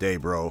end of the day,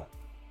 bro,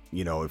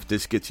 if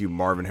this gets you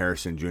Marvin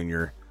Harrison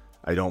Jr.,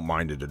 I don't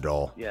mind it at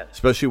all. Yes.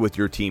 Especially with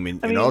your team.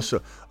 And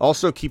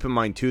also keep in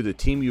mind, too, the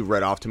team you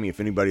read off to me,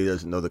 if anybody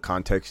doesn't know the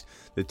context,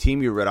 the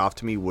team you read off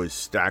to me was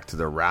stacked to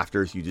the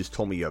rafters. You just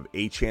told me you have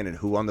Achan and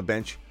who on the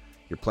bench?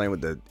 You're playing with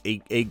the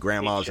eight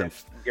grandmas and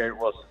Garrett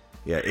Wilson.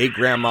 Yeah, 8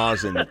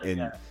 grandmas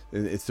and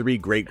 3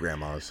 great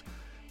grandmas.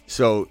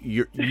 So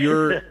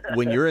you're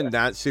when you're in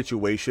that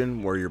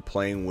situation where you're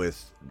playing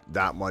with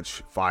that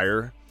much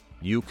fire,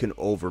 you can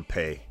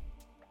overpay.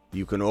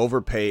 You can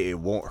overpay. It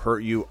won't hurt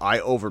you. I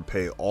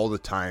overpay all the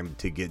time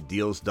to get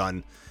deals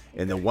done.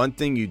 And the one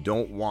thing you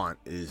don't want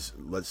is,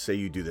 let's say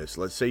you do this.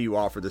 Let's say you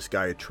offer this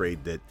guy a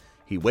trade that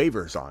he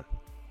waivers on.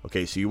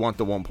 Okay, so you want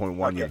the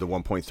 1.1, you have the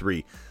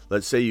 1.3.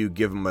 Let's say you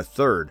give him a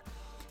third.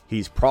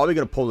 He's probably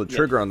going to pull the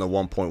trigger on the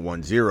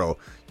 1.10.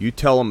 You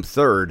tell him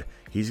third.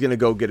 He's going to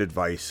go get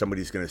advice.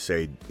 Somebody's going to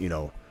say,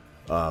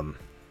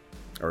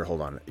 or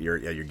hold on.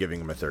 You're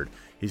giving him a third.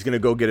 He's going to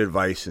go get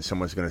advice, and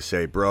someone's going to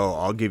say, bro,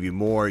 I'll give you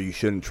more. You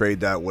shouldn't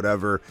trade that,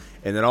 whatever.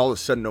 And then all of a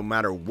sudden, no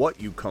matter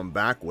what you come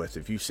back with,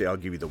 if you say, I'll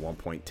give you the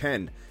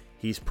 1.10,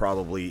 he's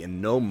probably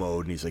in no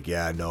mode. And he's like,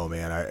 yeah, no,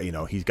 man.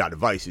 He's got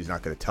advice. He's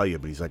not going to tell you,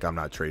 but he's like, I'm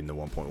not trading the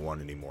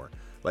 1.1 anymore.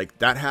 Like,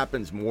 that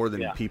happens more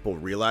than people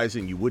realize,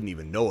 and you wouldn't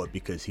even know it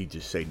because he'd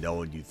just say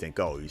no, and you think,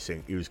 oh,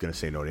 he was going to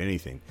say no to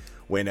anything.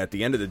 When at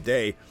the end of the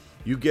day,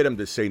 you get him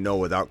to say no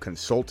without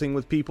consulting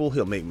with people,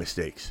 he'll make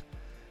mistakes.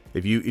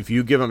 If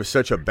you give him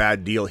such a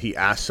bad deal, he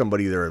asks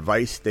somebody their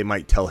advice, they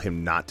might tell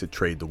him not to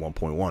trade the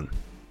 1.1.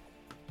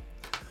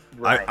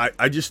 Right.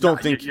 I just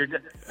don't think...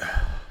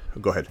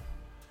 Go ahead.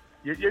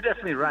 You're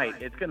definitely right.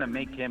 It's going to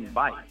make him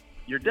bite.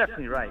 You're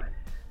definitely right.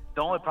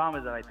 The only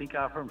problem is that I think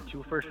I offer him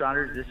 2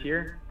 first-rounders this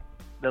year.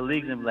 The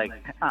league's going to be like,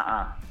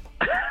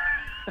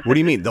 What do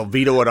you mean? They'll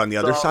veto it on the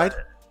other side?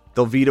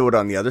 They'll veto it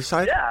on the other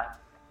side? Yeah.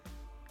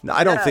 No,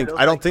 I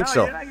don't think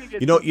so.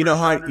 You know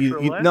how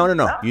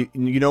no.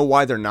 You know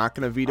why they're not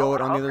going to veto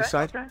it on the other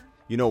side? Okay.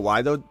 You know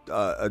why though,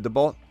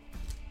 DeBalt?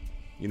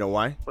 You know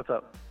why? What's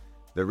up?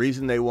 The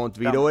reason they won't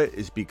veto it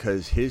is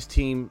because his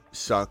team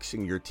sucks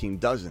and your team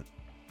doesn't.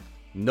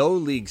 No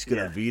league's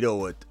going to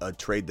veto a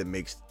trade that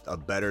makes a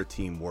better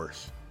team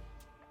worse.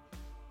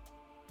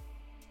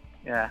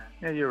 Yeah,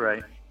 you're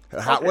right.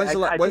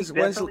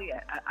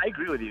 I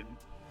agree with you.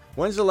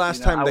 When's the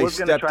last time they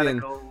stepped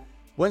in?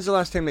 When's the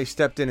last time they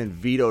stepped in and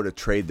vetoed a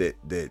trade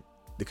that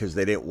because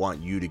they didn't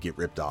want you to get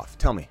ripped off?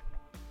 Tell me.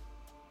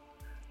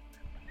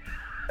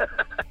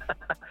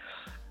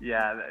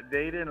 Yeah,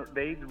 they didn't.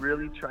 They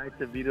really tried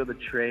to veto the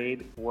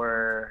trade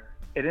where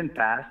it didn't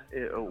pass.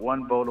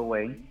 One vote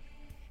away.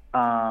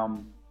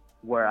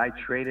 Where I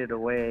traded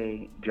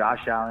away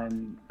Josh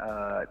Allen,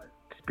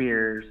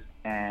 Spears,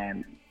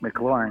 and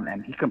McLaurin,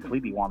 and he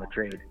completely won the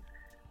trade.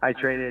 I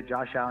traded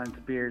Josh Allen,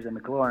 Spears, and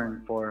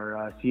McLaurin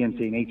for CMC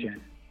and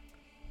HN.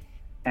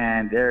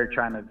 And they're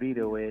trying to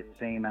veto it,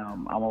 saying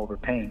I'm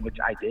overpaying, which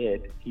I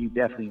did. He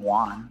definitely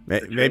won.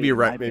 Maybe you're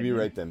right. Maybe you're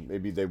right then.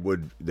 Maybe they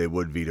would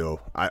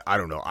veto. I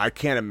don't know. I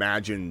can't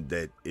imagine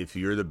that if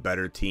you're the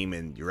better team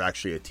and you're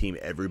actually a team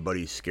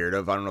everybody's scared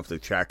of. I don't know if the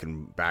chat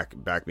can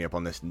back me up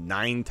on this.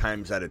 9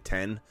 times out of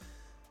 10,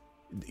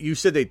 you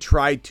said they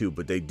tried to,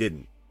 but they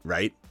didn't.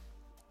 Right?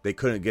 They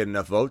couldn't get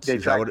enough votes. They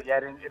tried. It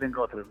didn't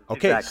go through.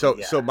 Okay,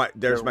 exactly, so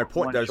there's my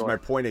point. There's my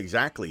point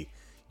exactly.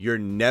 You're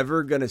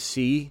never gonna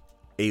see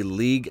a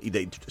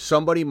league.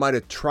 Somebody might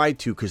have tried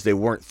to because they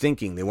weren't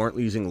thinking. They weren't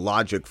using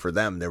logic for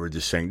them. They were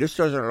just saying, this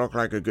doesn't look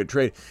like a good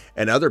trade.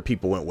 And other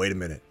people went, wait a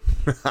minute.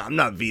 I'm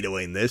not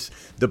vetoing this.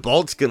 The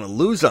Balt's going to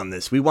lose on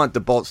this. We want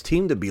the Balt's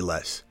team to be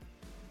less.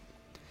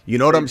 You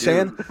know what I'm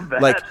saying?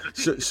 Like,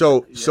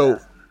 so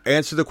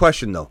answer the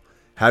question, though.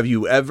 Have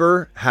you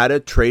ever had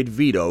a trade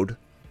vetoed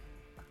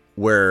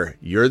where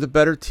you're the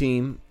better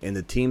team and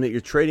the team that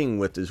you're trading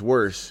with is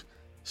worse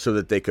so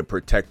that they could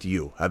protect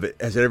you?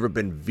 Has it ever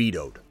been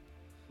vetoed?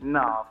 No.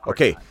 Of course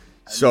okay, not.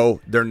 So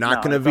they're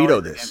not going to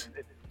veto this.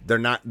 They're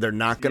not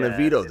going to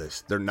veto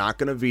this. They're not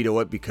going to veto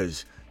it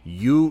because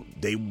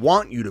they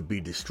want you to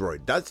be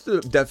destroyed. That's the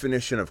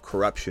definition of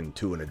corruption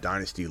too in a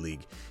dynasty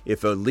league.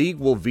 If a league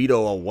will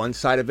veto on one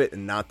side of it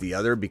and not the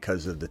other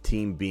because of the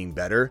team being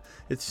better,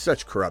 it's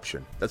such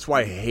corruption. That's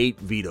why I hate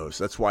vetoes.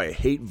 That's why I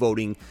hate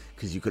voting,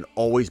 because you can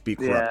always be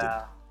corrupted.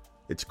 Yeah.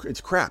 It's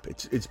crap.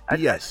 It's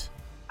BS.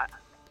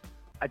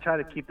 I try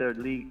to keep the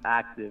league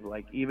active,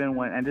 like even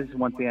when, and this is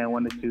one thing I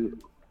wanted to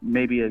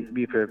maybe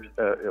be for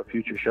a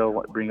future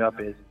show bring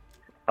up is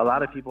a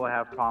lot of people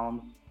have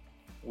problems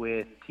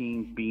with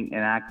teams being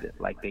inactive,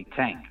 like they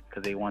tank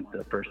because they want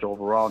the first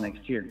overall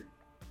next year.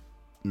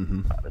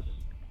 Mm-hmm.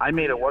 I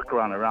made a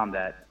workaround around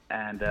that,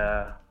 and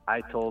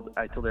I told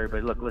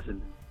everybody, look,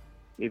 listen,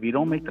 if you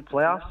don't make the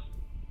playoffs,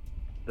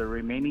 the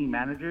remaining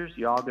managers,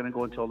 you're all going to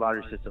go into a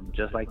lottery system,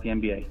 just like the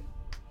NBA.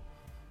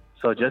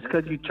 So just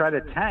because you try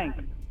to tank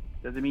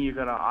doesn't mean you're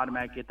going to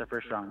automatically get the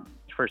first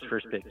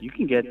pick. You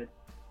can get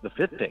the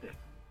 5th pick.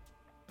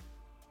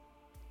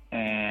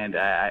 And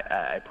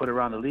I put it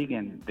around the league,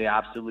 and they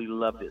absolutely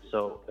loved it.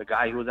 So the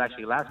guy who was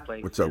actually last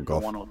place What's up, is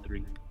Golf?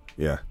 103.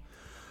 Yeah.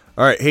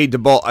 All right, hey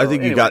DeBalt, I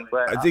think you got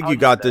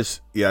this.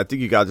 Yeah, I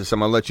think you got this. I'm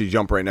gonna let you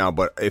jump right now.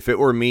 But if it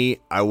were me,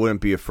 I wouldn't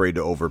be afraid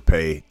to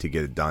overpay to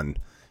get it done.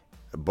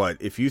 But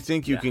if you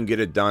think you can get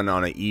it done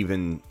on an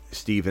even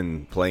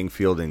Steven playing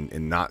field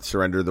and not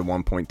surrender the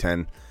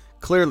 1.10,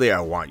 clearly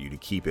I want you to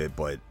keep it,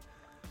 but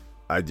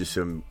I just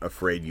am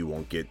afraid you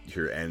won't get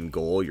your end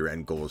goal. Your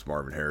end goal is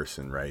Marvin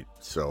Harrison, right?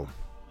 So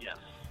yes,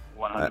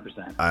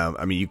 100%.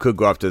 I mean, you could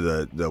go after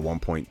the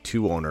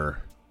 1.2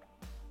 owner.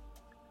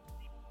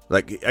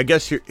 Like, I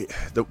guess with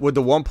the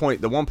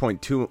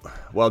 1.2.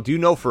 Well, do you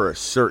know for a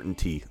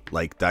certainty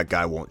like that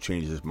guy won't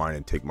change his mind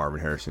and take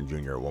Marvin Harrison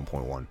Jr. at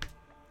 1.1?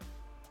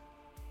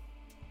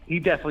 He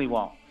definitely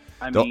won't.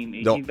 I mean,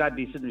 he's got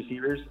decent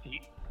receivers.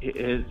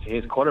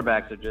 His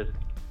quarterbacks are just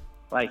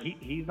like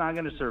he's not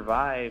going to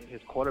survive his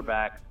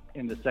quarterback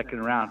in the second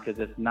round because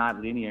it's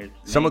not linear.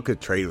 Someone could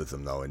trade with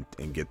him though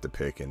and get the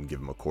pick and give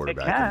him a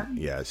quarterback.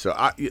 Yeah. So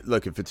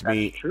look, if it's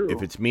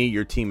me,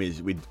 your team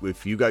is.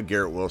 If you got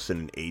Garrett Wilson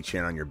and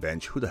Achane on your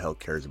bench, who the hell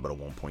cares about a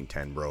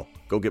 1.10, bro?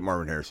 Go get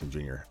Marvin Harrison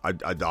Jr.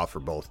 I'd offer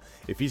both.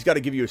 If he's got to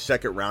give you a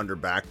second rounder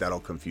back, that'll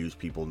confuse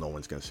people. No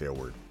one's going to say a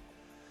word.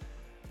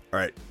 All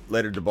right,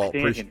 later, DeBalt. I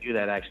think I can do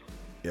that actually.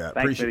 Yeah,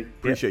 thanks,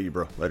 appreciate you,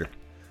 bro. Later.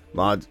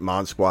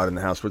 Mod Squad in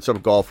the house. What's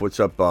up, Golf? What's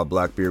up,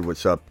 Blackbeard?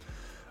 What's up?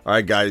 All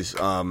right, guys.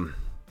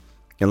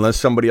 Unless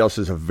somebody else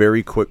has a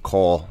very quick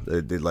call,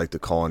 they'd like to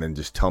call in and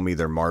just tell me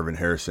their Marvin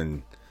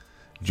Harrison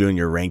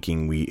Jr.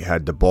 ranking. We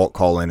had DeBalt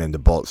call in, and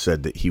DeBalt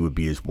said that he would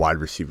be his wide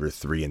receiver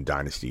 3 in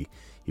Dynasty.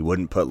 He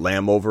wouldn't put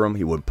Lamb over him.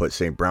 He wouldn't put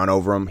St. Brown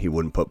over him. He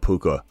wouldn't put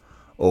Puka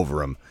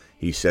over him.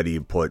 He said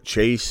he'd put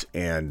Chase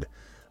and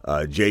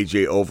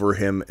JJ over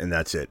him, and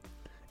that's it.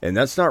 And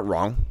that's not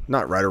wrong.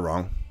 Not right or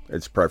wrong.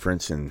 It's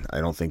preference, and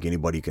I don't think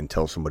anybody can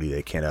tell somebody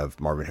they can't have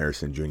Marvin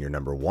Harrison Jr.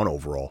 number 1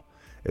 overall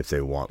if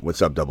they want.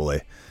 What's up, Double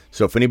A?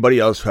 So if anybody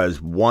else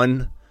has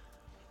one,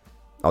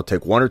 I'll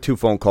take 1 or 2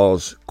 phone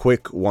calls,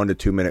 quick 1 to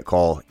 2 minute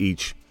call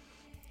each,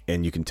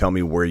 and you can tell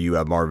me where you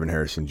have Marvin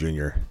Harrison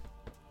Jr.,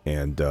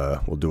 and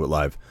we'll do it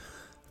live.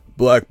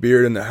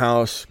 Blackbeard in the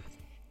house,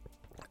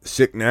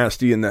 Sick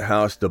Nasty in the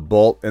house,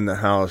 DeBalt in the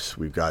house.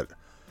 We've got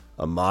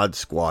a mod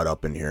squad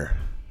up in here.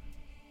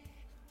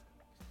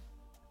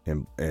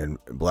 And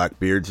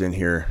Blackbeard's in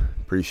here.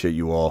 Appreciate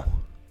you all.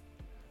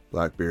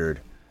 Blackbeard,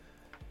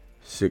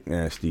 Sick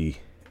Nasty,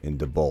 and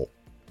DeBolt.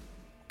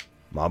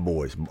 My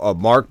boys.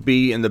 Mark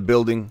B in the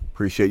building.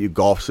 Appreciate you.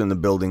 Golf's in the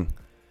building.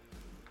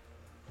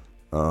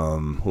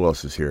 Who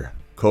else is here?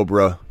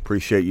 Cobra.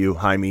 Appreciate you.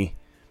 Jaime.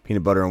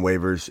 Peanut Butter and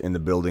Waivers in the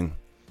building.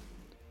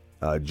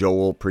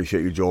 Joel.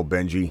 Appreciate you, Joel.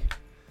 Benji.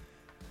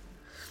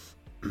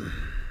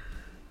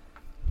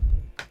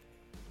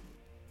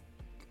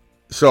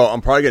 So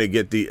I'm probably going to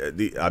get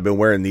the I've been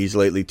wearing these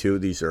lately too.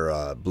 These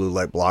are blue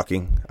light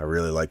blocking. I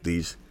really like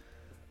these.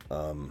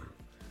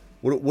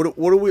 What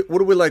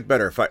do we like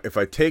better? If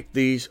I take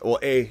these, well,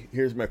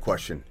 here's my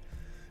question.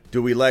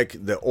 Do we like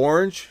the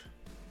orange?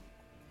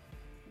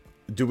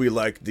 Do we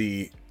like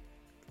the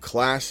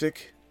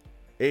classic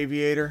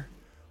aviator?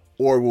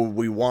 Or will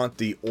we want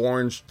the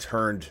orange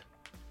turned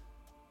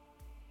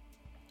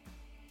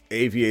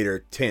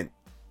aviator tint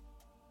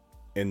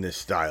in this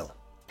style?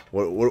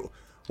 What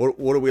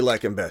are we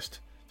liking best?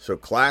 So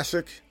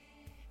classic,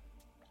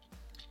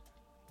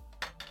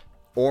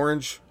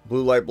 orange,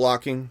 blue light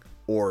blocking,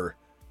 or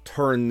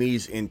turn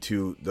these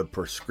into the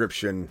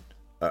prescription.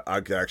 I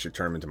could actually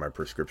turn them into my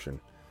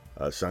prescription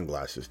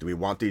sunglasses. Do we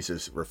want these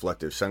as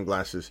reflective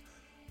sunglasses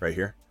right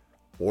here,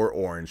 or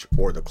orange,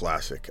 or the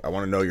classic? I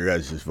want to know your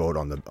guys' vote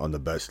on the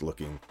best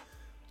looking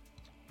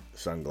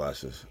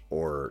sunglasses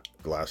or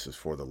glasses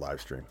for the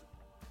live stream.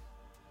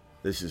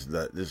 This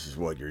is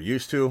what you're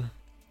used to.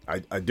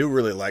 I do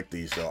really like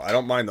these though. I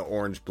don't mind the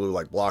orange blue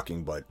light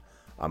blocking, but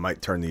I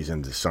might turn these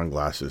into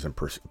sunglasses and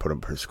put a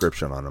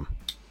prescription on them.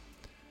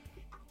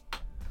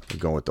 We're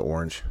going with the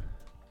orange.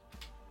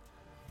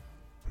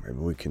 Maybe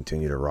we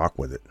continue to rock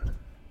with it.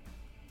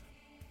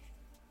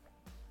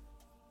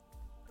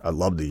 I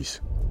love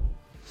these.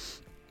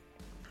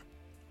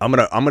 I'm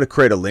gonna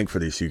create a link for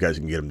these so you guys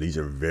can get them. These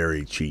are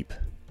very cheap.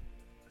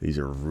 These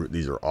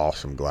are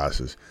awesome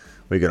glasses.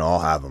 We can all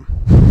have them.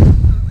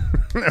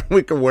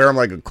 We can wear them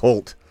like a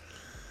Colt.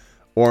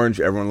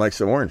 Orange. Everyone likes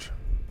the orange.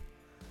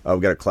 We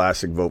got a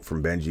classic vote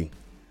from Benji.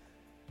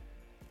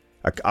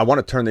 I want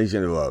to turn these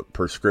into a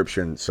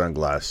prescription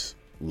sunglass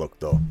look,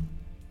 though.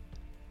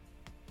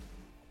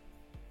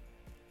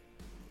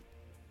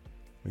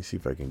 Let me see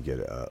if I can get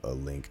a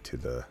link to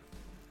the...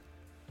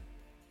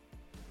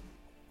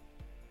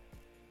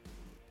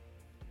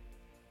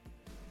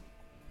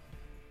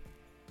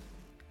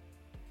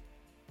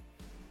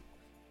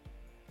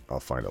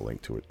 I'll find a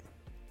link to it.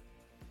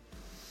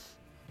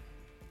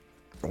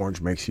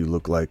 Orange makes you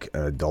look like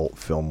an adult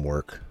film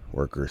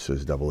worker,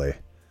 says AA.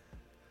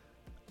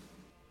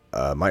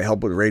 Might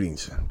help with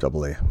ratings,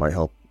 AA. Might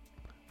help.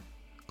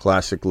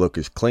 Classic look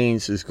is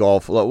clean, says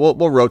Golf.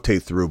 We'll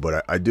rotate through,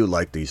 but I do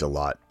like these a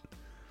lot.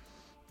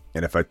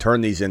 And if I turn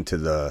these into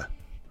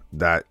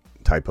that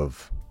type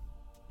of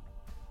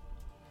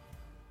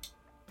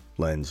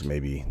lens,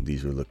 maybe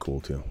these would look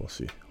cool too. We'll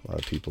see. A lot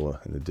of people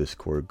in the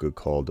Discord. Good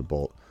call,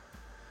 DeBolt.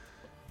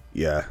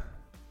 Yeah.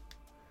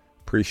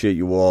 Appreciate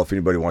you all. If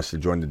anybody wants to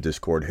join the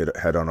Discord,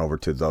 head on over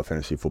to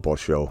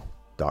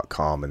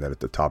thefantasyfootballshow.com, and then at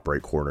the top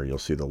right corner you'll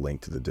see the link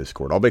to the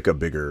Discord. I'll make a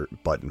bigger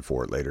button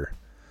for it later.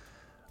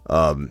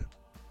 All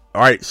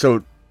right,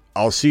 so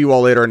I'll see you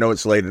all later. I know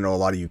it's late. I know a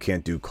lot of you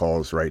can't do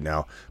calls right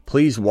now.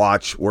 Please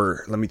watch.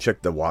 Let me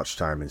check the watch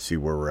time and see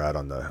where we're at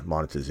on the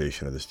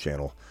monetization of this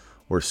channel.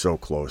 We're so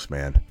close,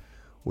 man.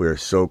 We're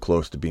so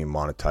close to being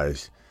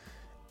monetized,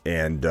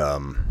 and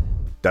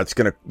that's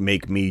going to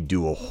make me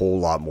do a whole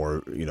lot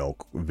more,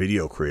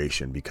 video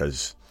creation,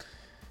 because,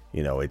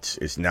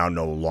 it's now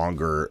no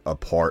longer a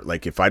part.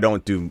 Like, if I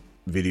don't do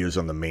videos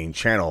on the main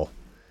channel,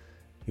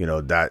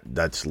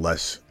 that's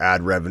less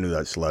ad revenue,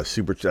 that's less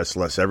that's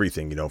less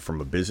everything, from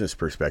a business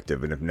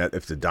perspective. And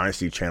if the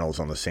Dynasty channel is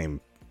on the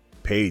same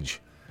page,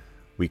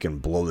 we can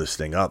blow this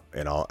thing up.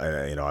 And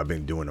I've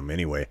been doing them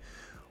anyway.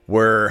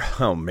 We're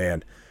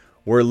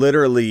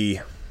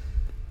literally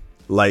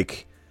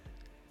like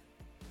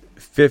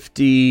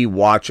 50, 60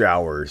 watch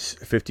hours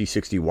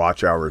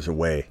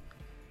away.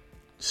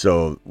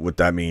 So what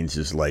that means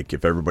is, like,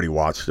 if everybody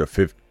watched a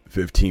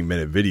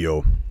 15-minute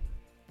video,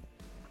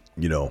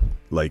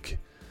 like,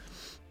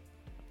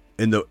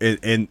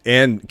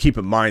 and keep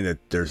in mind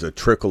that there's a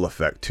trickle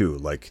effect too.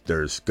 Like,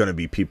 there's going to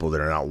be people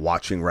that are not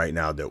watching right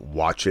now that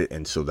watch it,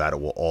 and so that it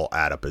will all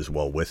add up as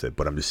well with it.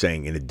 But I'm just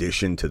saying, in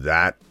addition to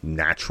that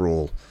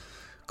natural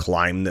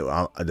climb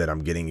that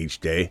I'm getting each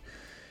day,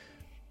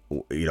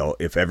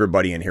 if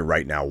everybody in here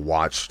right now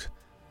watched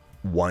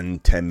one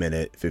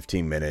 10-minute,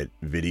 15-minute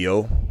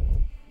video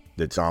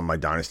that's on my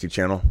Dynasty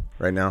channel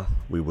right now,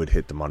 we would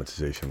hit the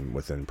monetization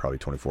within probably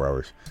 24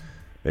 hours,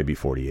 maybe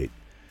 48.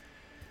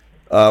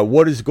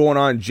 What is going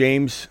on,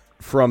 James,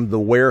 from the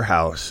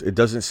warehouse? It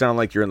doesn't sound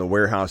like you're in the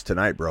warehouse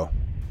tonight, bro.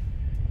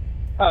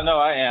 Oh, no,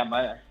 I am.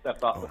 I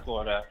stepped off the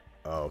floor to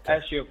okay.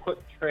 ask you a quick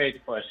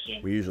trade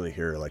question. We usually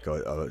hear like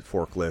a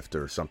forklift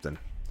or something,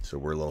 so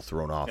we're a little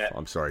thrown off. Yeah.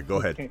 I'm sorry. Go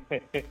ahead.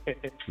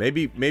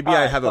 Maybe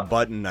I have a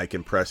button I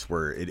can press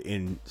where it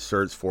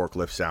inserts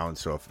forklift sound,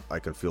 so if I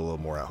can feel a little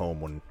more at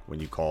home when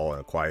you call in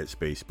a quiet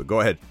space. But go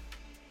ahead.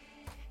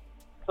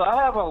 So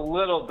I have a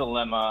little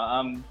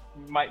dilemma.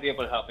 You might be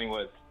able to help me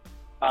with.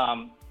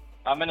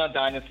 I'm in a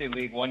Dynasty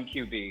League, 1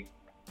 QB.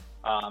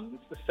 This is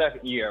the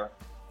second year.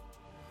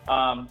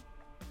 I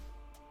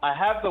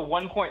have the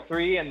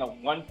 1.3 and the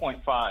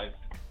 1.5,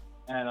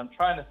 and I'm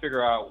trying to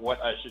figure out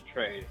what I should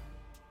trade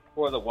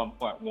for the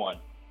 1.1.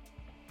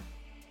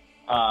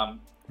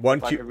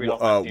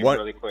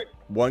 Really quick.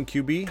 1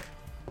 QB?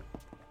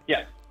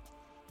 Yes.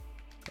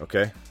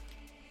 Okay.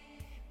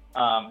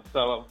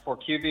 So for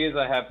QBs,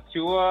 I have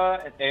Tua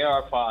at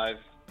AR5.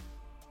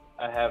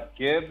 I have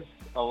Gibbs,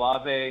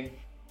 Olave,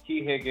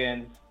 T.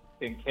 Higgins,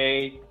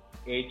 Kincaid,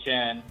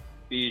 HN,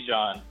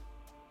 Bijan.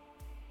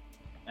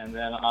 And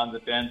then on the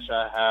bench,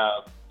 I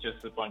have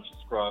just a bunch of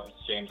scrubs: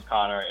 James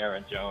Conner,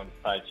 Aaron Jones,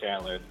 Ty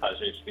Chandler,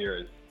 Tajay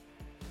Spears,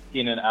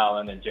 Keenan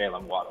Allen, and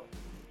Jalen Waddle.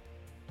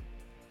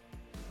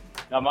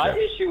 Now, my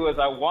issue is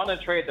I want to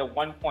trade the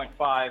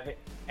 1.5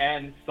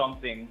 and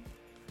something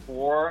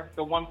for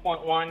the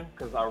 1.1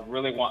 because I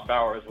really want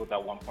Bowers with that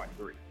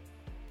 1.3.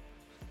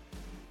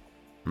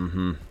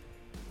 Mm-hmm.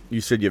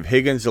 You said you have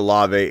Higgins,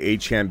 Olave,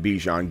 H.M.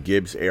 Bijan,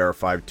 Gibbs,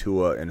 AR5,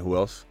 Tua, and who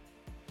else?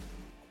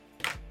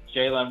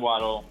 Jalen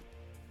Waddle,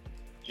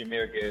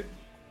 Jahmyr Gibbs,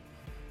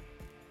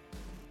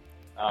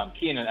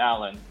 Keenan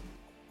Allen,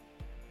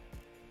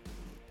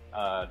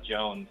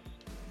 Jones,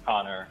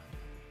 Connor.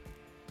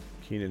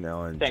 Keenan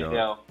Allen, Jones,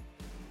 Dell.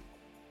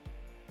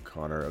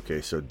 Connor.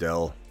 Okay, so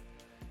Dell,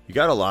 you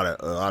got a lot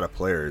of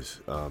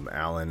players.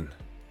 Allen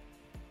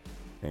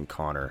and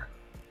Connor.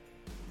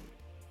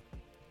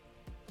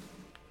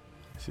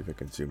 Let's see if I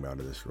can zoom out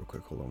of this real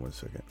quick. Hold on 1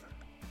 second.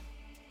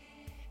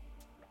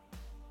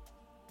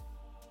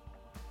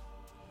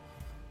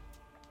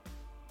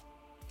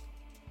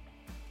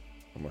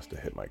 I must have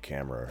hit my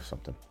camera or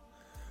something.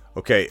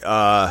 Okay.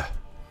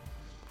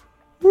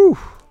 Whew.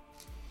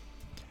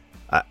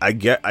 I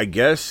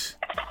guess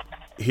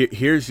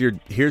here's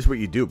what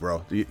you do,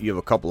 bro. You have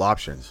a couple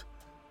options.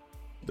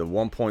 The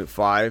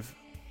 1.5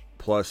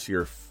 plus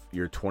your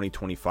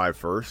 2025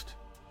 first.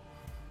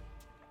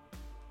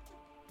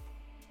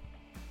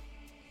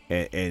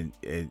 And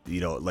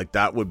you know, like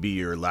that would be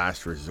your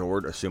last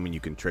resort, assuming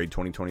you can trade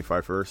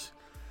 2025 first.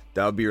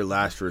 That would be your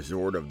last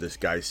resort of this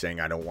guy saying,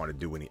 I don't want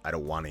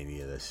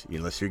any of this.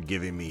 Unless you're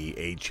giving me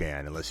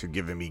A-Chan, unless you're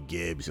giving me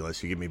Gibbs,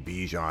 unless you give me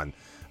Bijan,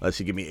 unless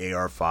you give me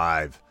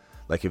AR5.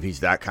 Like, if he's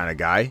that kind of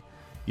guy,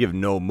 you have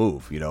no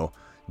move, you know.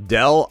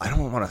 Dell, I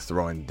don't want to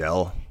throw in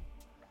Dell.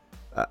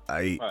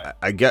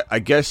 I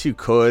guess you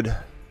could.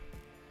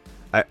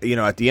 At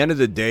the end of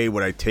the day,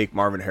 would I take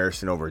Marvin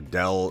Harrison over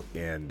Dell?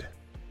 And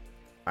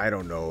I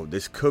don't know.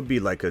 This could be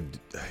like a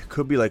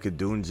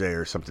Dunze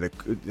or something.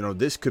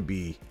 This could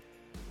be.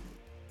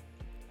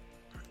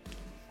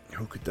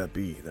 Who could that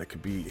be? It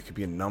could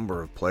be a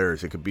number of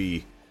players. It could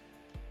be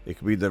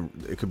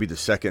the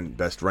second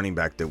best running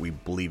back that we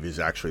believe is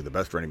actually the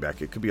best running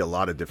back. It could be a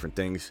lot of different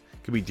things.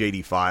 It could be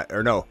JD5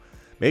 or no,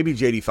 maybe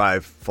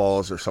JD5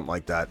 falls or something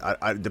like that.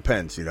 It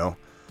depends, you know.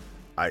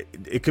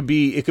 It could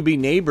be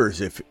Neighbors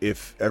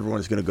if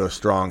everyone's going to go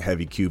strong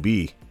heavy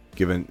QB.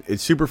 Given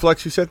it's super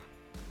flex, you said.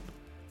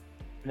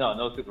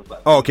 No super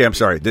flex. Oh, okay. I'm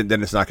sorry.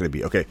 Then it's not going to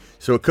be okay.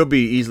 So it could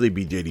easily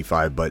be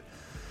JD5, but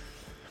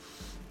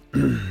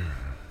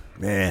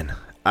man,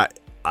 I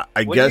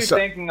what guess. What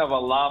are you thinking of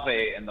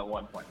Olave in the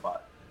 1.5?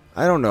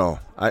 I don't know.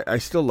 I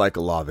still like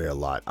Olave a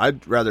lot.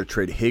 I'd rather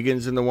trade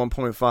Higgins in the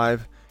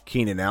 1.5,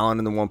 Keenan Allen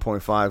in the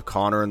 1.5,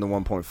 Connor in the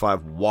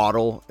 1.5,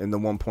 Waddle in the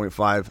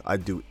 1.5.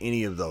 I'd do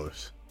any of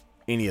those.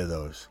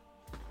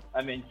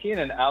 I mean,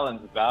 Keenan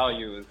Allen's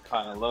value is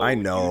kind of low. I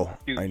know.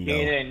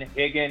 Keenan,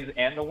 Higgins,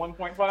 and the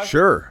 1.5?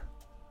 Sure.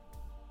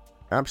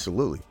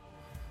 Absolutely.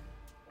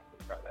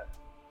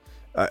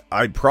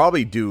 I'd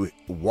probably do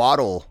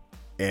Waddle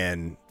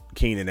and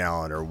Keenan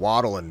Allen, or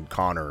Waddle and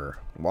Connor, or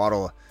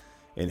Waddle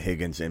and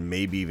Higgins, and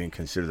maybe even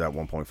consider that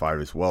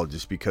 1.5 as well,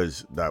 just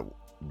because that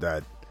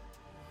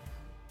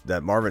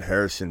Marvin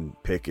Harrison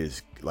pick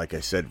is, like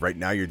I said, right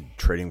now you're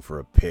trading for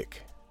a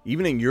pick.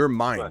 Even in your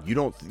mind, right.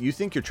 You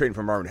think you're trading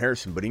for Marvin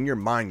Harrison, but in your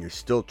mind you're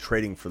still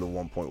trading for the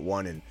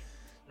 1.1, and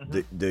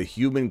the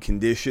human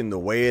condition, the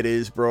way it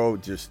is, bro,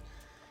 just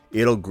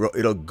it'll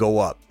go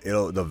up.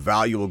 The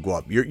value will go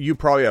up. You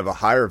probably have a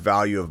higher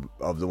value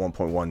of the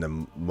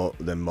 1.1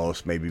 than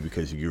most, maybe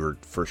because you were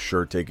for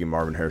sure taking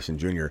Marvin Harrison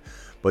Jr.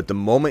 But the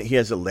moment he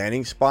has a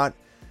landing spot,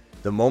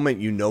 the moment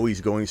you know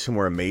he's going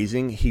somewhere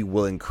amazing, he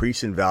will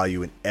increase in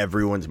value in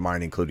everyone's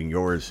mind, including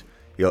yours.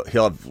 He'll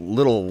have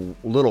little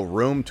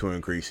room to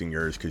increase in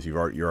yours because you're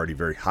already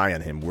very high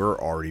on him. We're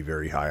already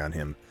very high on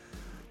him.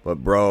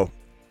 But bro,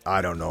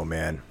 I don't know,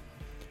 man.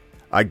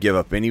 I'd give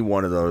up any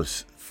one of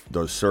those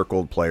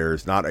circled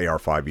players, not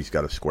AR5, he's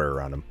got a square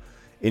around him.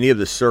 Any of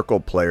the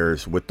circled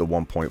players with the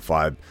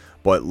 1.5,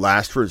 but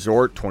last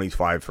resort,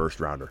 25 first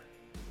rounder.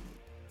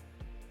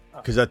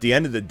 Because at the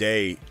end of the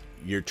day,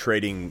 you're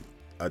trading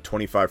a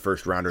 25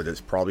 first rounder that's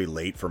probably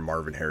late for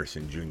Marvin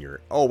Harrison Jr.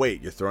 Oh,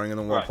 wait, you're throwing in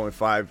the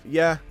 1.5? Right.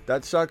 Yeah,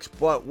 that sucks,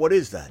 but what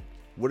is that?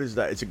 What is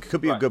that? It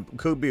could be a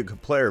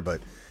good player, but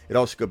it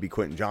also could be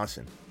Quentin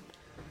Johnson.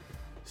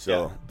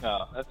 So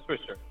no, that's for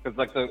sure. Because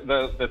like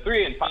the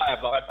 3 and 5,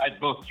 I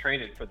both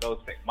traded for those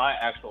picks. My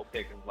actual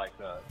pick is like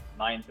the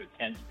 9th or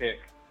 10th pick.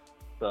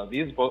 So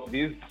these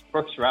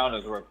first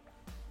rounders were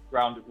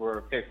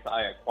picks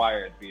I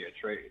acquired via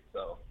trade.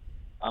 So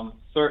I'm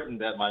certain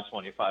that my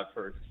 25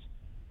 first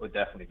would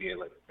definitely be a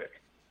Laker pick.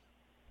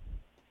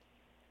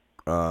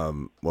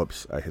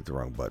 Whoops, I hit the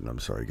wrong button. I'm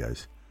sorry,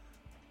 guys.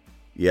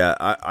 Yeah,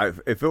 I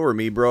if it were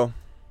me, bro,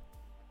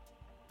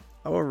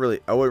 I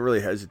wouldn't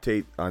really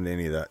hesitate on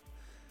any of that.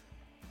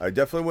 I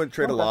definitely wouldn't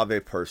trade Olave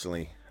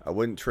personally. I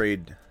wouldn't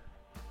trade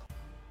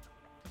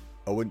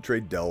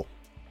Dell.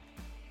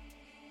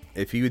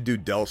 If he would do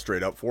Dell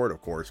straight up for it,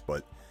 of course,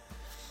 but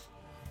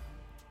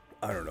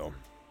I don't know.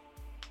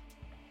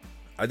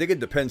 I think it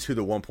depends who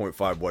the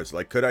 1.5 was.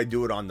 Like, could I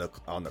do it on the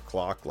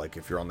clock? Like,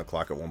 if you're on the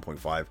clock at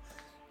 1.5,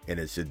 and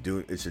it's a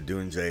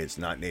Dunze, it's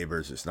not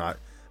Neighbors, it's not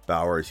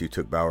Bowers. You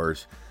took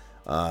Bowers.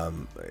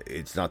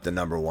 It's not the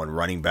number one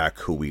running back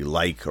who we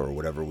like or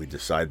whatever we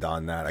decide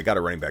on that. I got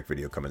a running back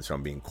video coming, so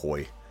I'm being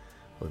coy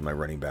with my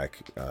running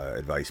back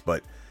advice.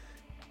 But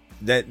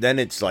then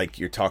it's like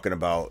you're talking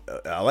about.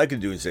 I like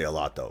Dunze a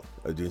lot, though.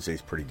 Dunze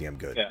is pretty damn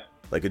good. Yeah.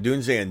 Like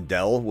Dunze and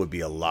Dell would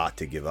be a lot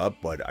to give up,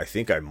 but I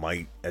think I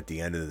might at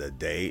the end of the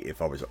day,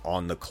 if I was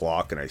on the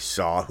clock and I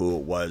saw who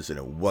it was and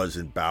it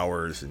wasn't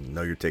Bowers, and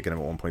no, you're taking him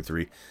at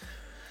 1.3.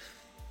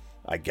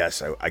 I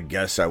guess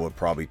I would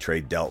probably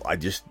trade Dell.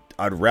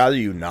 I'd rather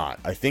you not.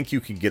 I think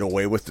you could get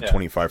away with the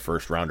 25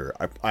 first rounder.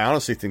 I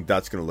honestly think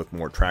that's going to look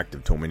more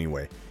attractive to him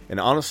anyway. And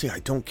honestly,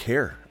 I don't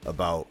care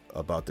about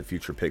the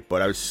future pick,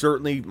 but I would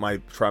certainly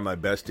try my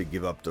best to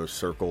give up those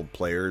circled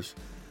players,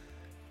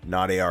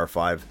 not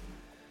AR5.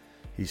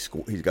 He's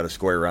got a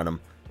square around him.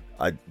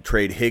 I'd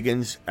trade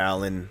Higgins,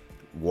 Allen,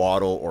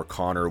 Waddle, or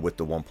Connor with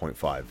the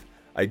 1.5.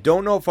 I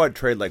don't know if I'd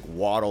trade like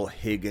Waddle,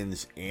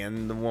 Higgins,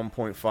 and the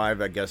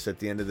 1.5, I guess, at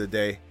the end of the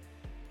day.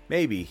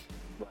 Maybe.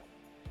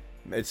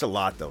 It's a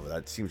lot, though.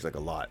 That seems like a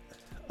lot.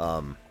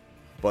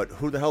 But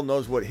who the hell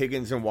knows what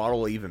Higgins and Waddle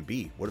will even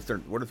be? What if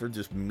they're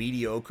just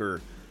mediocre?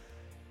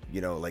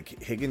 You know,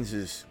 like Higgins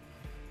is...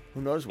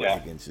 Who knows what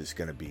Higgins is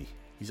going to be?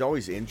 He's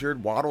always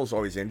injured. Waddle's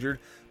always injured.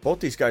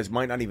 Both these guys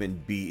might not even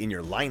be in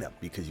your lineup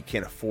because you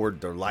can't afford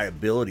their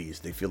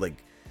liabilities. They feel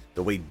like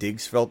the way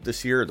Diggs felt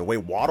this year, the way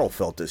Waddle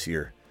felt this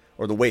year,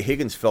 or the way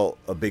Higgins felt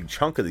a big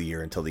chunk of the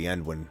year until the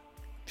end when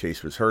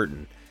Chase was hurt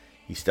and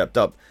he stepped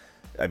up.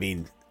 I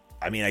mean,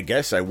 I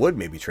guess I would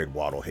maybe trade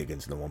Waddle,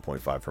 Higgins, in the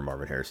 1.5 for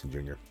Marvin Harrison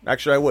Jr.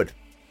 Actually, I would.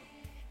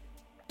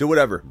 Do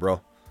whatever, bro.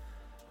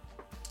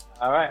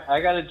 All right, I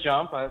got to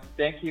jump.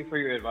 Thank you for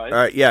your advice. All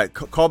right, yeah,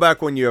 call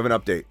back when you have an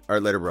update. All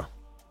right, later, bro.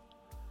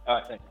 All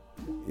right, thanks.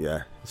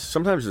 Yeah,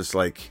 sometimes it's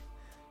like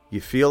you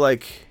feel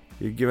like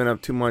you're giving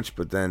up too much,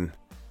 but then,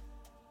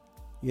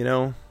 you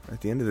know,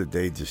 at the end of the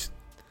day, just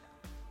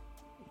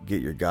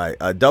get your guy.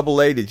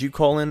 Double A, did you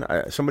call in?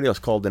 Somebody else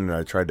called in and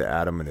I tried to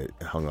add him and it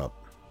hung up.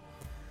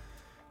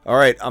 All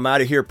right, I'm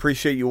out of here.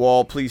 Appreciate you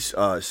all. Please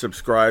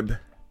subscribe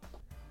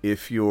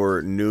if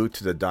you're new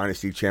to the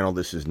Dynasty channel.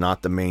 This is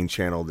not the main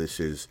channel. This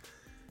is,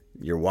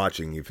 you're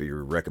watching, if you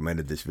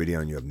recommended this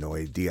video and you have no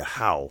idea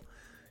how,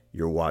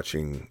 you're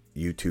watching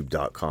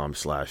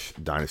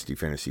youtube.com/Dynasty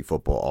Fantasy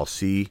Football. I'll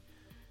see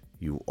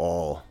you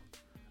all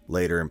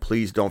later. And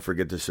please don't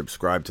forget to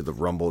subscribe to the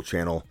Rumble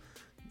channel.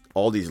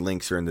 All these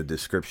links are in the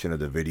description of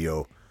the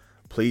video.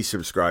 Please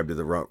subscribe to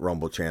the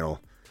Rumble channel.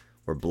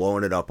 We're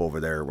blowing it up over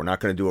there. We're not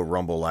going to do a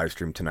Rumble live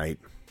stream tonight,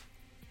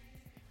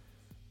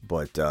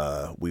 but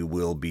we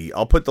will be.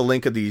 I'll put the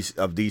link of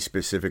these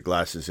specific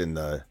glasses in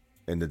the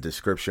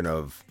description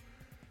of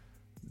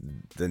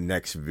the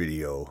next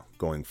video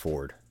going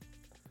forward.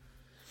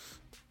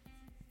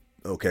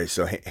 Okay,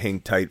 so hang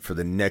tight for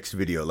the next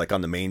video, like on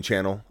the main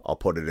channel. I'll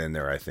put it in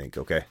there, I think.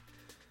 Okay,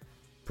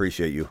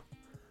 appreciate you.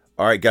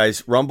 All right,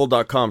 guys,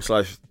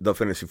 rumble.com/The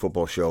Fantasy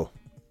Football Show,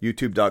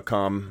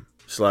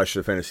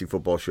 youtube.com/The Fantasy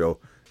Football Show.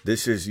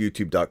 This is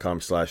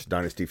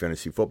youtube.com/Dynasty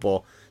Fantasy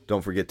Football.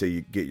 Don't forget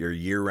to get your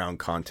year-round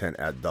content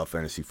at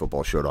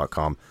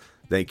thefantasyfootballshow.com.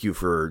 Thank you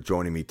for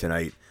joining me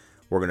tonight.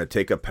 We're going to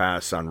take a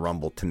pass on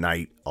Rumble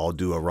tonight. I'll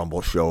do a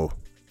Rumble show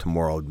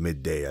tomorrow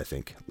midday, I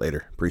think.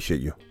 Later. Appreciate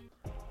you.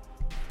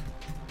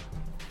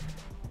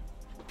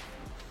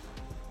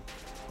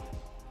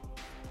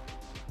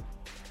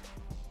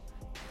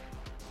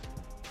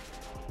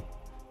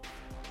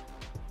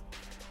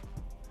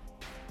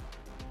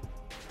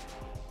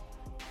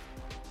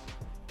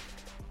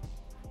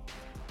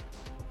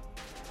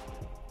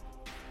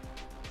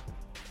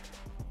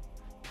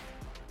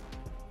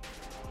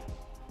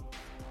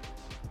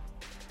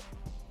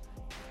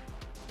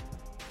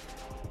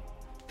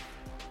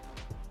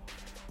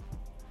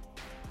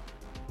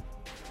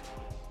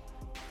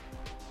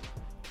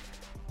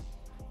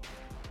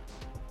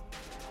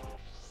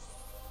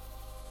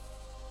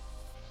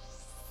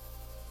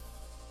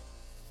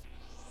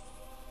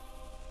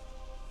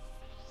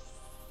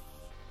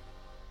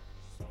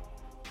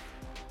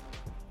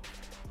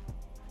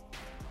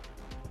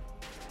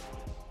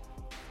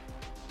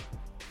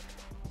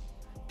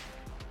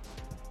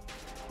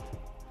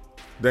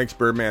 Thanks,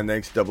 Birdman.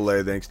 Thanks, Double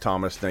A. Thanks,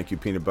 Thomas. Thank you,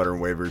 Peanut Butter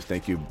and Waivers.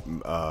 Thank you,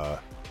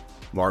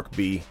 Mark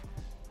B.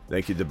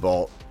 Thank you,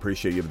 DeBalt.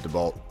 Appreciate you,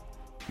 DeBalt.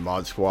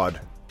 Mod Squad.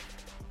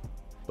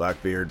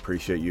 Blackbeard.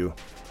 Appreciate you.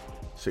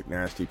 Sick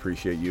Nasty.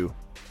 Appreciate you.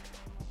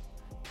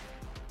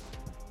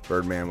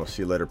 Birdman. We'll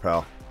see you later,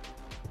 pal.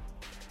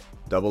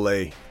 Double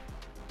A.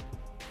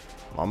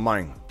 On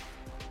mine.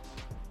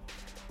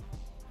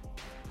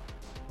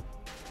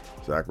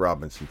 Zach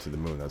Robinson to the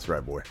moon. That's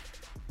right, boy.